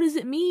 Oh, what does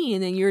it mean?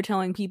 And then you're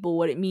telling people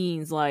what it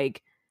means,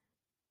 like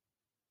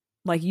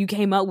you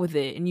came up with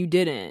it and you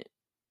didn't.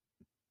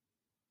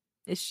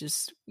 It's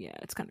just, yeah,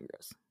 it's kind of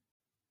gross.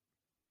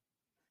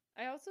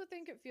 I also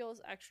think it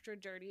feels extra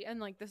dirty, and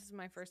like this is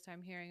my first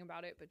time hearing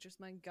about it, but just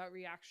my gut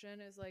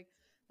reaction is like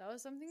that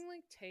was something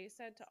like Tae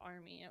said to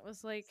ARMY. It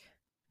was like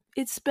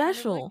it's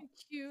special, kind of like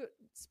a cute,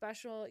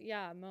 special,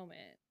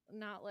 moment.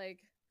 Not like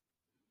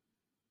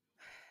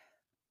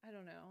I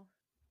don't know.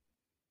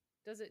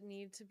 Does it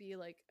need to be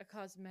like a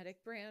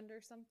cosmetic brand or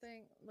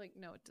something? Like,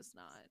 no, it does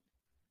not.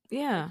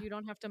 Yeah, like, you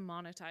don't have to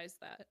monetize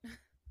that.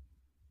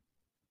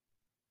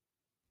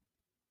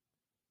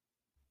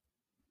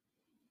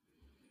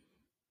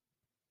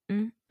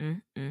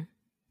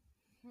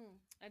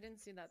 I didn't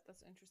see that.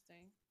 That's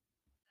interesting.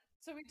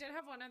 So we did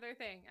have one other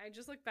thing. I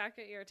just looked back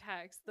at your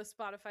text, the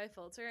Spotify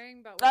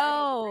filtering, but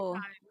we're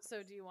time.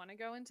 So do you want to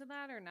go into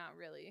that or not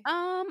really?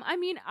 I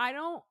mean, I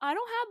don't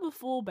have the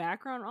full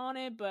background on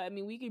it, but I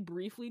mean, we could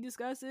briefly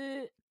discuss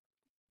it.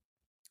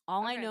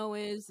 All I know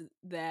is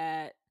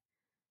that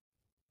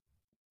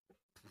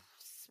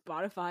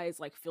Spotify is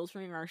like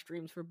filtering our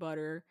streams for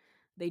Butter.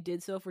 They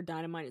did so for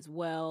Dynamite as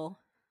well.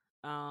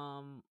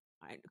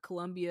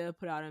 Columbia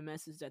put out a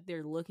message that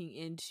they're looking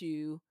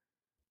into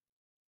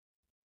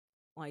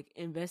like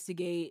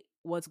investigate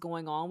what's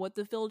going on with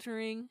the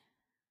filtering.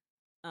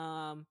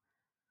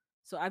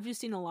 So I've just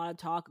seen a lot of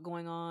talk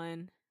going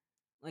on,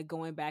 like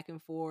going back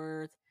and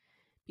forth,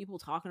 people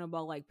talking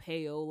about like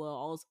payola,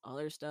 all this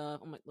other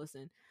stuff. I'm like,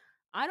 listen,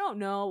 I don't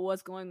know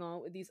what's going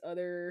on with these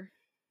other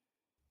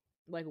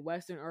like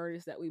Western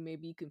artists that we may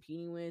be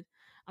competing with.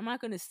 I'm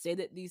not gonna say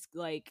that these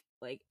like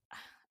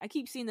I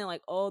keep seeing that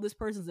like, oh, this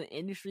person's an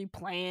industry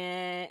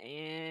plant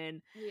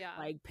and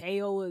like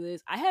payola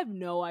this. I have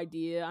no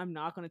idea. I'm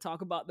not gonna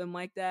talk about them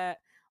like that.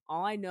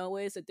 All I know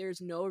is that there's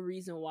no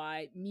reason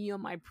why me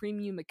on my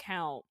premium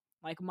account,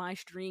 like my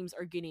streams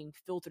are getting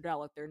filtered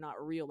out like they're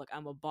not real, like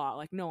I'm a bot.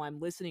 Like, no,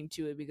 I'm listening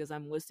to it because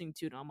I'm listening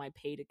to it on my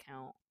paid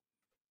account.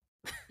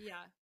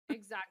 Yeah,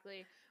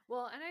 exactly.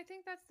 Well, and I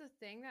think that's the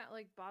thing that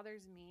like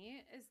bothers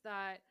me is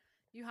that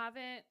you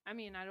haven't,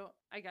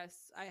 I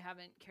guess I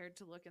haven't cared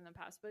to look in the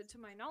past, but to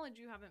my knowledge,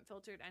 you haven't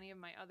filtered any of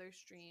my other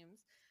streams.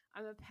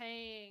 I'm a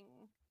paying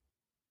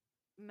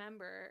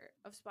member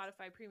of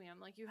Spotify Premium.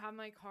 Like, you have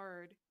my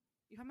card,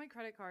 you have my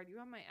credit card, you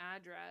have my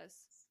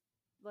address,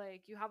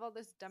 like, you have all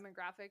this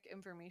demographic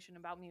information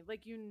about me.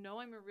 Like,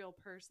 I'm a real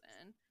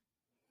person.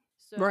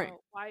 So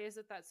why is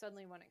it that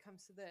suddenly when it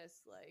comes to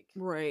this, like,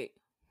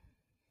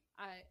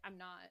 I'm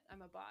not,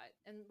 I'm a bot.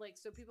 And like,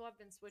 so people have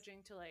been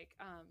switching to like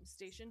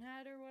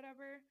Stationhead or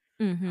whatever,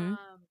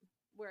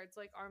 where it's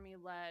like ARMY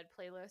led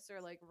playlists or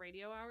like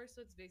radio hours.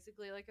 So it's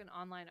basically like an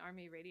online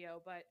ARMY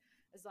radio, but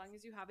as long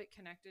as you have it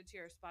connected to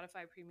your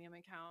Spotify Premium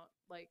account,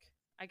 like,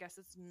 I guess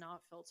it's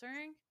not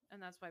filtering,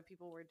 and that's why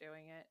people were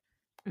doing it.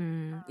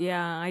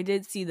 Yeah, I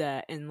did see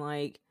that. And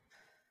like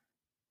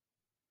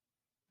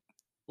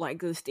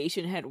the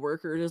station head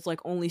workers, there's like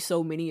only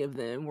so many of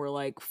them were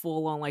like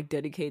full on like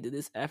dedicated to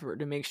this effort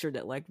to make sure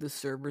that like the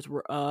servers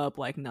were up,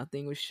 like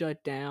nothing was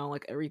shut down,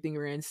 like everything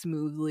ran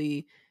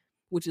smoothly,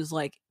 which is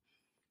like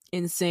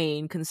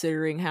insane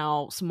considering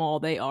how small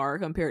they are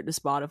compared to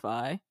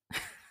Spotify.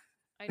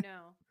 I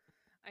know.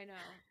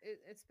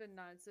 It's been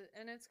nuts,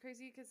 and it's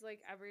crazy because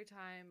like every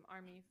time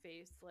ARMY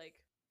faced like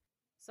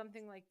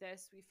something like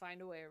this, we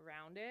find a way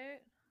around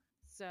it.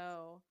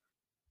 So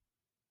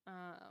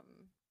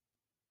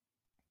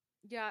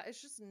yeah,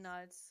 it's just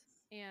nuts.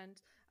 And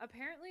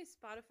Apparently,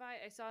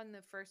 Spotify, I saw in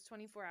the first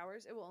 24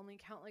 hours, it will only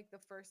count like the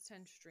first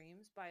 10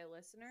 streams by a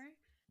listener.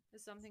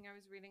 Is something I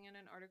was reading in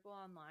an article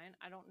online.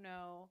 I don't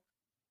know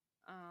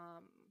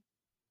um,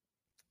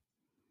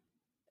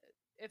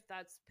 if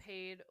that's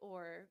paid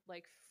or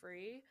like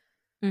free,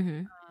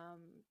 Mm-hmm.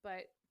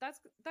 but that's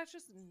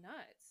just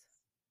nuts.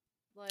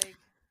 Like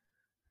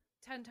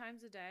 10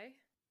 times a day,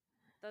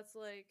 that's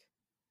like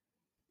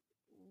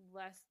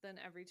less than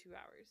every 2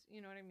 hours.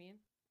 You know what I mean?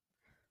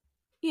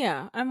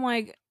 Yeah,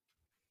 I'm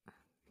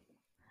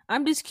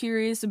just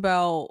curious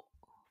about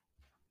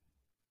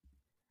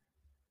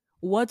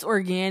what's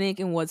organic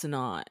and what's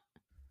not,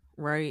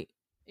 right?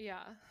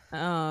 Yeah.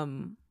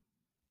 Um,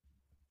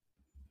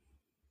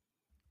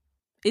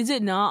 is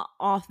it not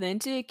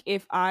authentic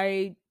if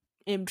I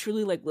am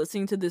truly like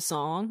listening to this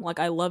song? Like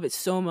I love it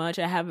so much,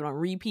 I have it on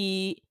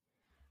repeat,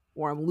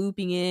 or I'm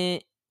looping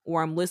it,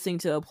 or I'm listening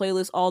to a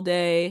playlist all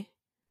day,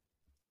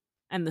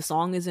 and the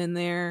song is in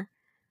there.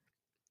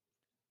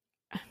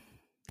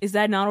 Is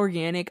that not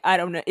organic? I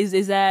don't know.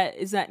 Is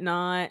that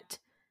not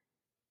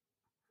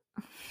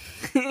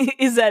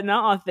is that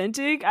not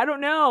authentic? I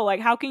don't know. Like,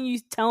 how can you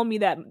tell me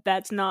that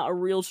that's not a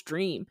real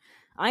stream?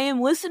 I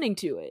am listening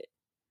to it.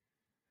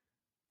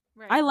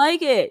 Right. I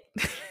like it.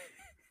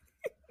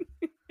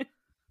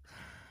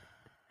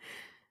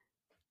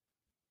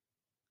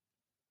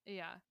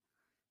 Yeah.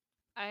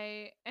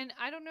 I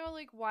don't know,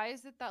 like, why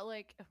is it that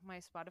like if my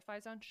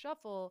Spotify's on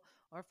shuffle,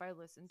 or if I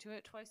listen to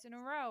it twice in a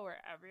row, or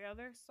every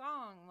other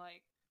song,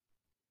 like,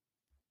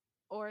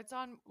 or it's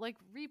on like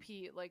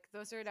repeat, like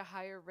those are at a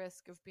higher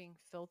risk of being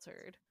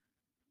filtered.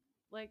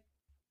 Like,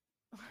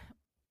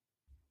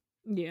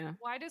 Yeah.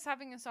 why does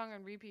having a song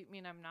on repeat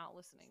mean I'm not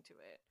listening to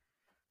it?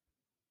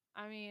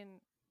 I mean,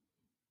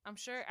 I'm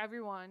sure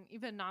everyone,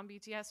 even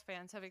non-BTS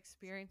fans, have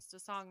experienced a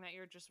song that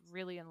you're just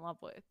really in love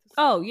with.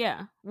 Oh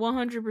yeah,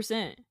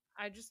 100%.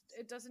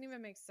 It doesn't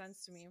even make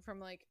sense to me, from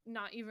like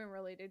not even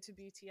related to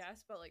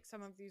BTS, but like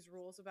some of these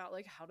rules about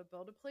like how to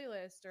build a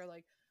playlist, or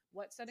like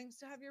what settings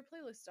to have your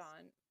playlist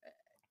on,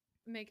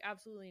 make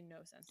absolutely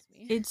no sense to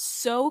me. It's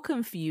so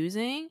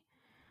confusing.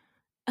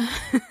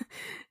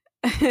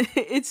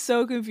 It's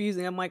so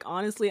confusing. I'm like,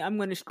 honestly, I'm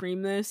going to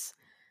stream this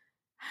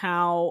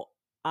how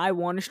I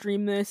want to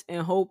stream this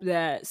and hope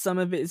that some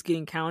of it is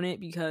getting counted,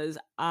 because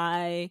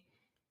I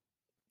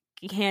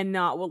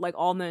cannot with like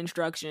all the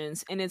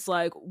instructions, and it's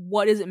like,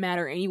 what does it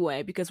matter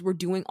anyway, because we're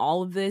doing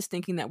all of this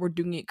thinking that we're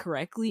doing it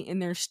correctly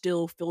and they're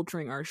still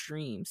filtering our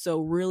stream.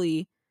 So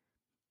really,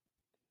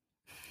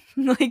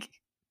 like,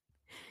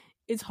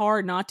 it's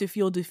hard not to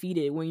feel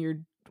defeated when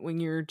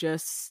you're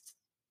just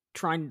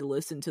trying to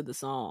listen to the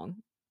song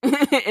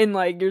and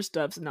like your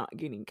stuff's not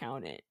getting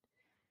counted.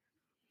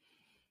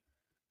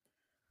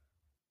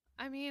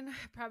 I mean,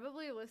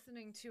 probably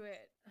listening to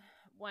it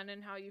when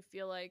and how you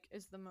feel like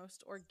is the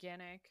most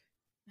organic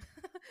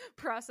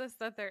process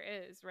that there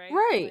is, right?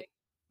 Right. Like,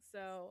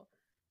 so,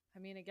 I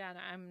mean, again,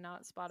 I'm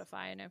not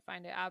Spotify and I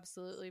find it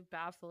absolutely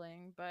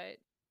baffling, but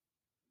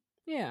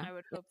Yeah. I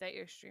would hope that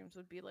your streams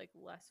would be like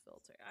less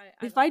filtered.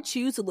 If I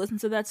choose to listen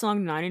to that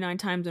song 99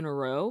 times in a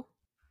row,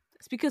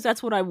 it's because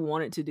that's what I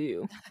want it to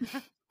do.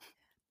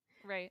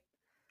 Right.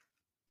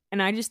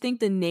 And I just think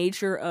the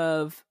nature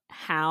of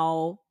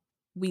how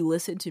we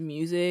listen to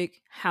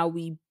music, how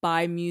we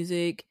buy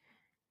music,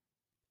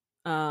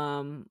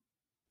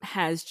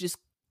 has just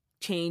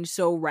changed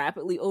so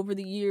rapidly over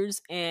the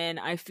years, and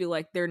I feel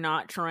like they're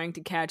not trying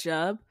to catch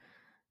up.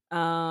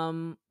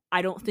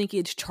 I don't think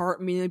it's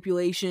chart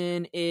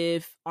manipulation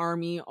if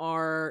ARMY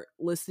are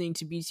listening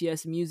to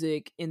BTS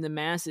music in the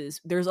masses.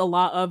 There's a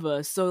lot of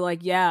us. So like,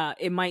 yeah,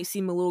 it might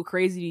seem a little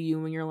crazy to you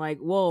when you're like,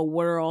 whoa,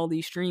 what are all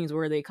these streams?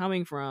 Where are they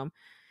coming from?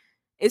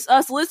 It's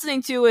us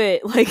listening to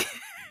it. Like,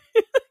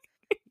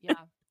 Yeah.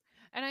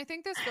 And I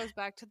think this goes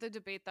back to the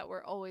debate that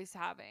we're always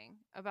having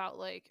about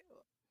like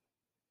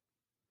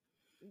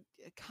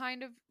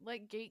kind of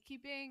like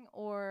gatekeeping,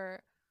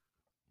 or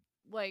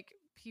like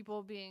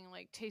people being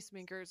like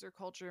tastemakers or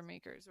culture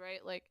makers,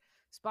 right? Like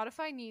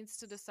Spotify needs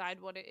to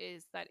decide what it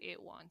is that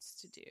it wants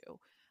to do.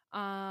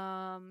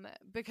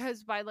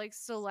 Because by like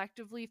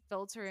selectively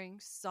filtering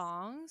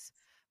songs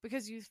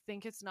because you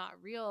think it's not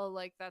real,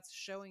 like that's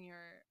showing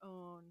your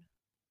own,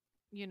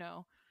 you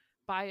know,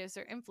 bias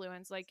or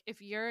influence. Like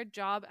if your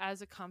job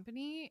as a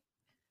company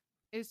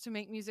is to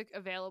make music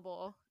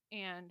available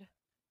and,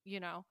 you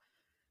know,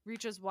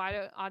 reach as wide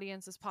an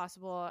audience as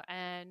possible,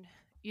 and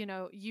you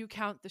know, you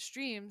count the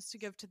streams to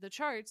give to the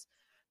charts,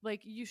 like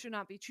you should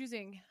not be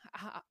choosing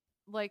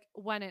like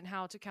when and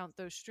how to count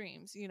those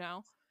streams, you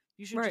know.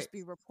 You should right. just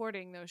be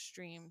reporting those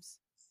streams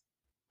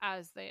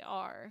as they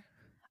are.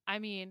 I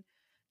mean,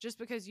 just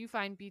because you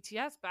find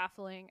BTS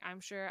baffling,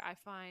 I'm sure I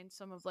find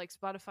some of like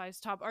Spotify's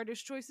top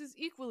artist choices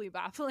equally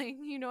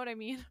baffling. You know what I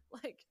mean?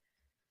 Like,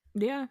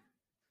 Yeah.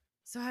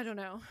 so I don't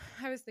know.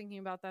 I was thinking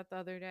about that the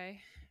other day,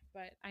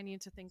 but I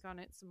need to think on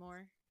it some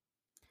more.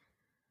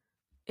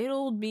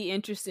 It'll be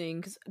interesting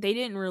because they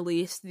didn't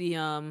release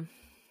the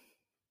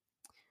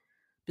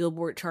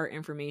Billboard chart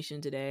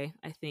information today,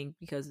 I think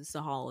because it's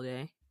a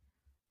holiday.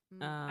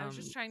 I was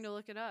just trying to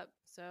look it up,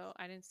 so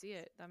I didn't see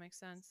it. That makes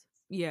sense.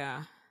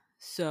 Yeah.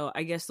 So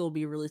I guess they'll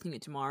be releasing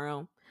it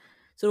tomorrow.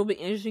 So it'll be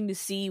interesting to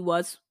see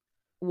what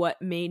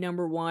made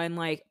number one.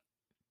 Like,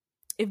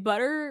 if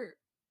Butter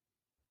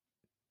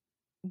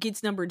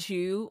gets number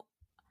 2,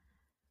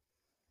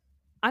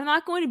 I'm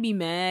not going to be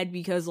mad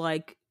because,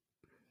 like,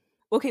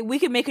 okay, we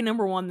could make a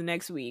number 1 the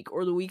next week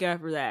or the week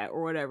after that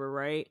or whatever,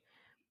 right?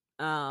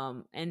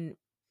 And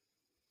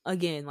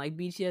again, like,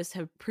 BTS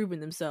have proven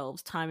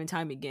themselves time and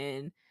time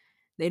again.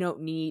 They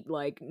don't need,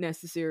 like,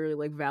 necessarily,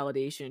 like,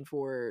 validation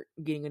for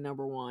getting a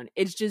number 1.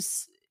 It's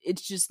just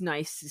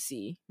nice to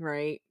see,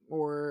 right?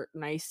 Or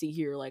nice to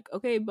hear, like,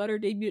 okay, Butter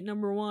debuted at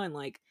number 1,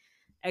 like,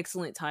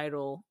 excellent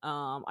title.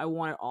 I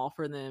want it all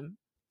for them.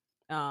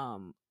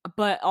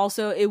 But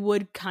also it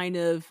would kind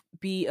of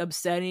be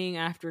upsetting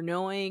after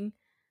knowing,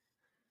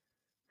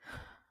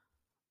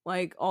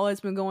 like, all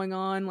that's been going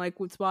on, like,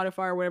 with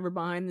Spotify or whatever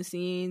behind the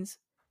scenes.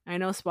 I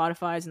know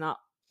Spotify is not,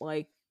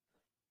 like,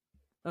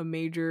 a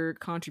major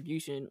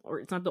contribution, or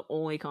it's not the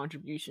only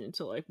contribution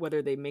to, like,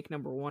 whether they make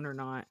number 1 or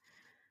not.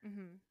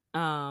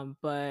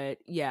 But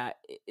yeah,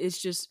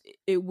 it's just,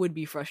 it would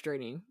be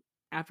frustrating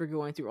after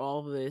going through all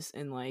of this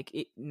and, like,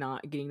 it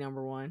not getting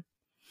number 1.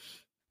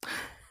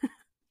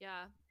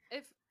 Yeah.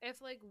 If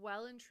like,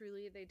 well and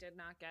truly they did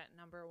not get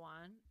number 1,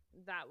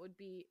 that would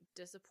be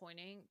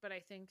disappointing. But I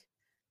think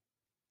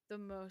the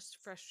most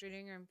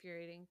frustrating or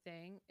infuriating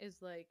thing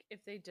is, like,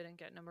 if they didn't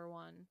get number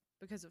 1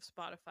 because of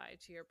Spotify,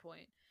 to your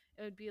point,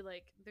 it would be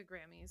like the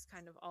Grammys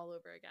kind of all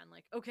over again.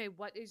 Like, okay,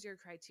 what is your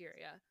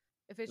criteria?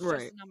 If it's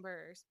just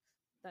numbers,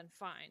 then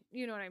fine.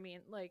 You know what I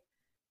mean? Like,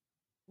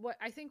 what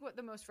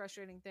the most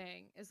frustrating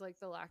thing is, like,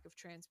 the lack of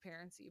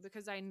transparency,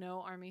 because I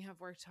know ARMY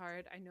have worked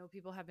hard. I know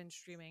people have been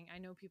streaming. I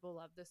know people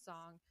love this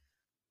song.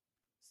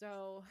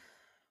 So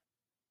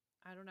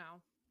I don't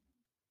know.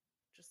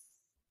 Just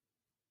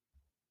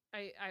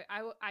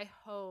I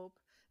hope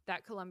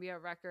that Columbia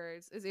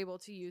Records is able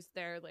to use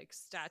their, like,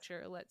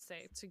 stature, let's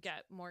say, to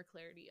get more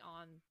clarity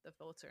on the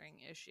filtering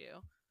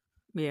issue.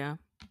 Yeah.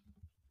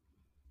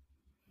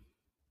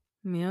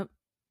 Yep.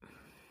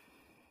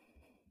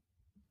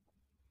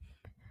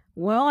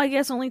 Well, I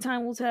guess only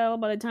time will tell.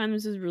 By the time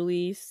this is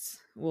released,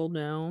 we'll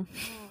know.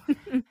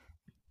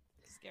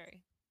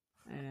 Scary.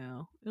 I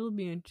know. It'll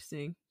be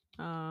interesting.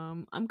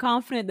 I'm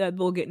confident that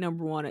they'll get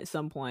number 1 at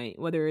some point,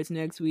 whether it's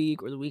next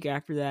week or the week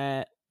after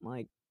that.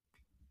 Like,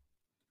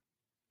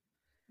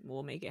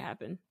 we'll make it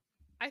happen.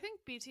 I think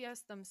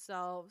BTS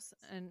themselves,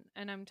 and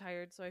I'm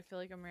tired, so I feel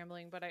like I'm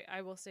rambling, but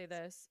I will say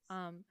this.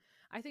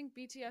 I think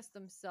BTS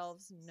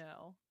themselves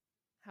know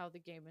how the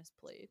game is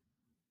played.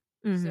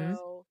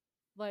 So,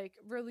 like,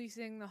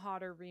 releasing the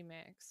Hotter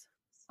remix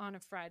on a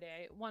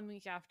Friday, 1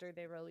 week after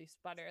they released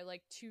Butter,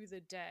 like, to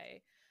the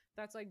day,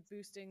 that's, like,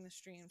 boosting the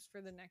streams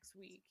for the next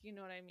week. You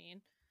know what I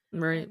mean?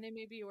 Right. And they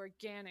may be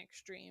organic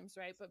streams,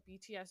 right? But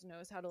BTS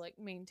knows how to, like,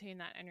 maintain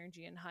that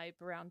energy and hype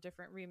around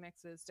different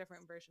remixes,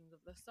 different versions of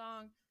the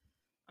song.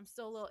 I'm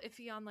still a little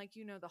iffy on, like,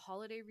 the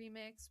holiday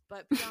remix,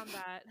 but beyond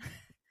that,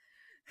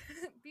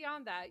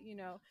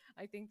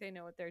 I think they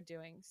know what they're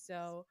doing.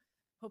 So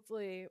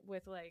hopefully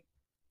with, like,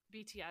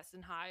 BTS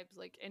and HYBE's,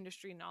 like,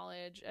 industry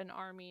knowledge and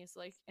ARMY's,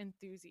 like,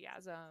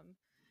 enthusiasm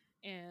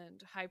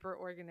and hyper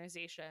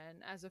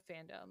organization as a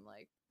fandom,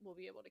 like, we'll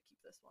be able to keep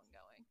this one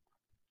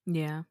going.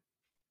 Yeah.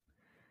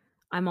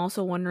 I'm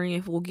also wondering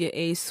if we'll get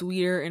a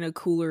sweeter and a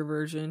cooler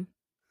version.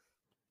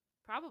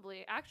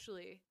 Probably.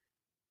 Actually,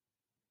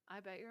 I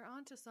bet you're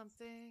onto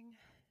something.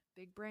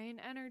 Big brain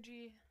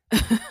energy.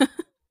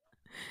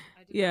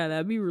 Yeah,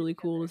 that'd be really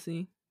cool to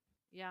see.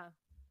 Yeah.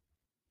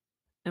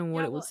 And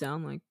what it would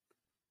sound like.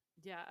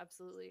 Yeah,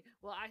 absolutely.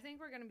 Well, I think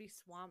we're going to be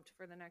swamped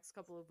for the next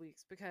couple of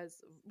weeks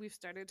because we've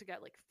started to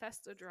get, like,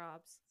 Festa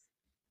drops.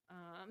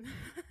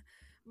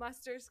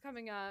 Muster's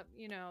coming up.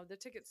 The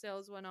ticket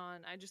sales went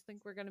on. I just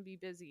think we're going to be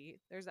busy.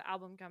 There's an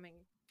album coming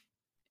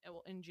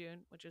in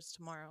June, which is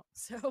tomorrow.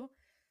 So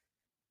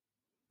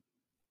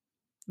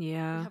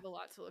yeah, we have a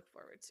lot to look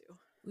forward to.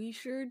 We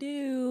sure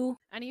do.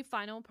 Any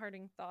final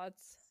parting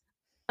thoughts?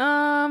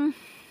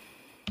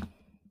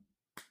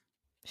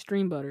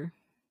 Stream Butter.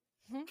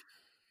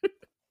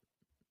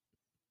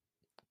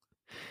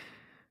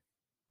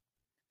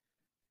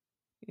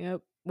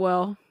 Yep.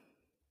 Well,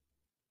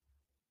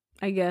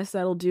 I guess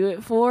that'll do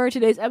it for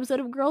today's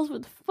episode of Girls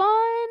with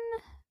Fun.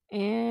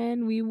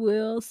 And we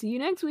will see you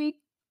next week.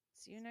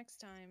 See you next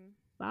time.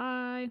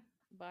 Bye.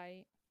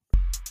 Bye.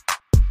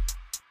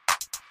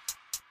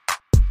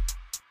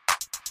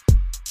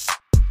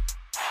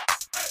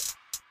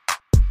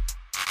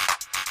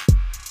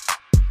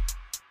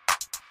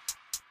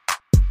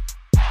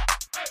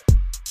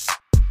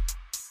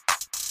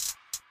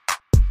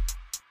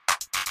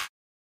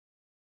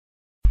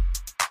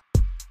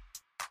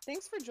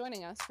 Thanks for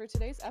joining us for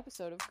today's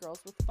episode of Girls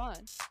with Fun.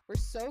 We're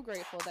so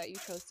grateful that you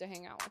chose to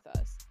hang out with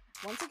us.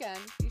 Once again,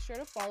 be sure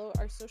to follow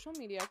our social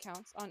media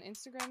accounts on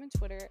Instagram and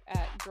Twitter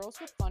at Girls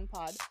with Fun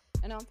Pod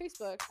and on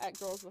Facebook at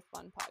Girls with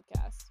Fun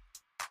Podcast.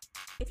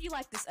 If you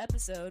like this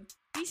episode,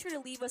 be sure to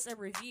leave us a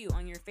review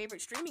on your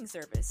favorite streaming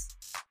service.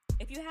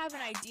 If you have an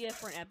idea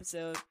for an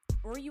episode,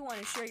 or you want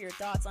to share your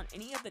thoughts on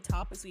any of the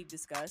topics we've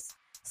discussed,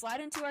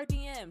 slide into our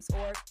DMs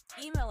or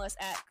email us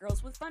at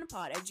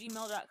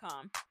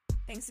girlswithfunpod@gmail.com.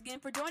 Thanks again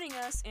for joining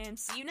us, and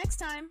see you next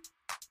time!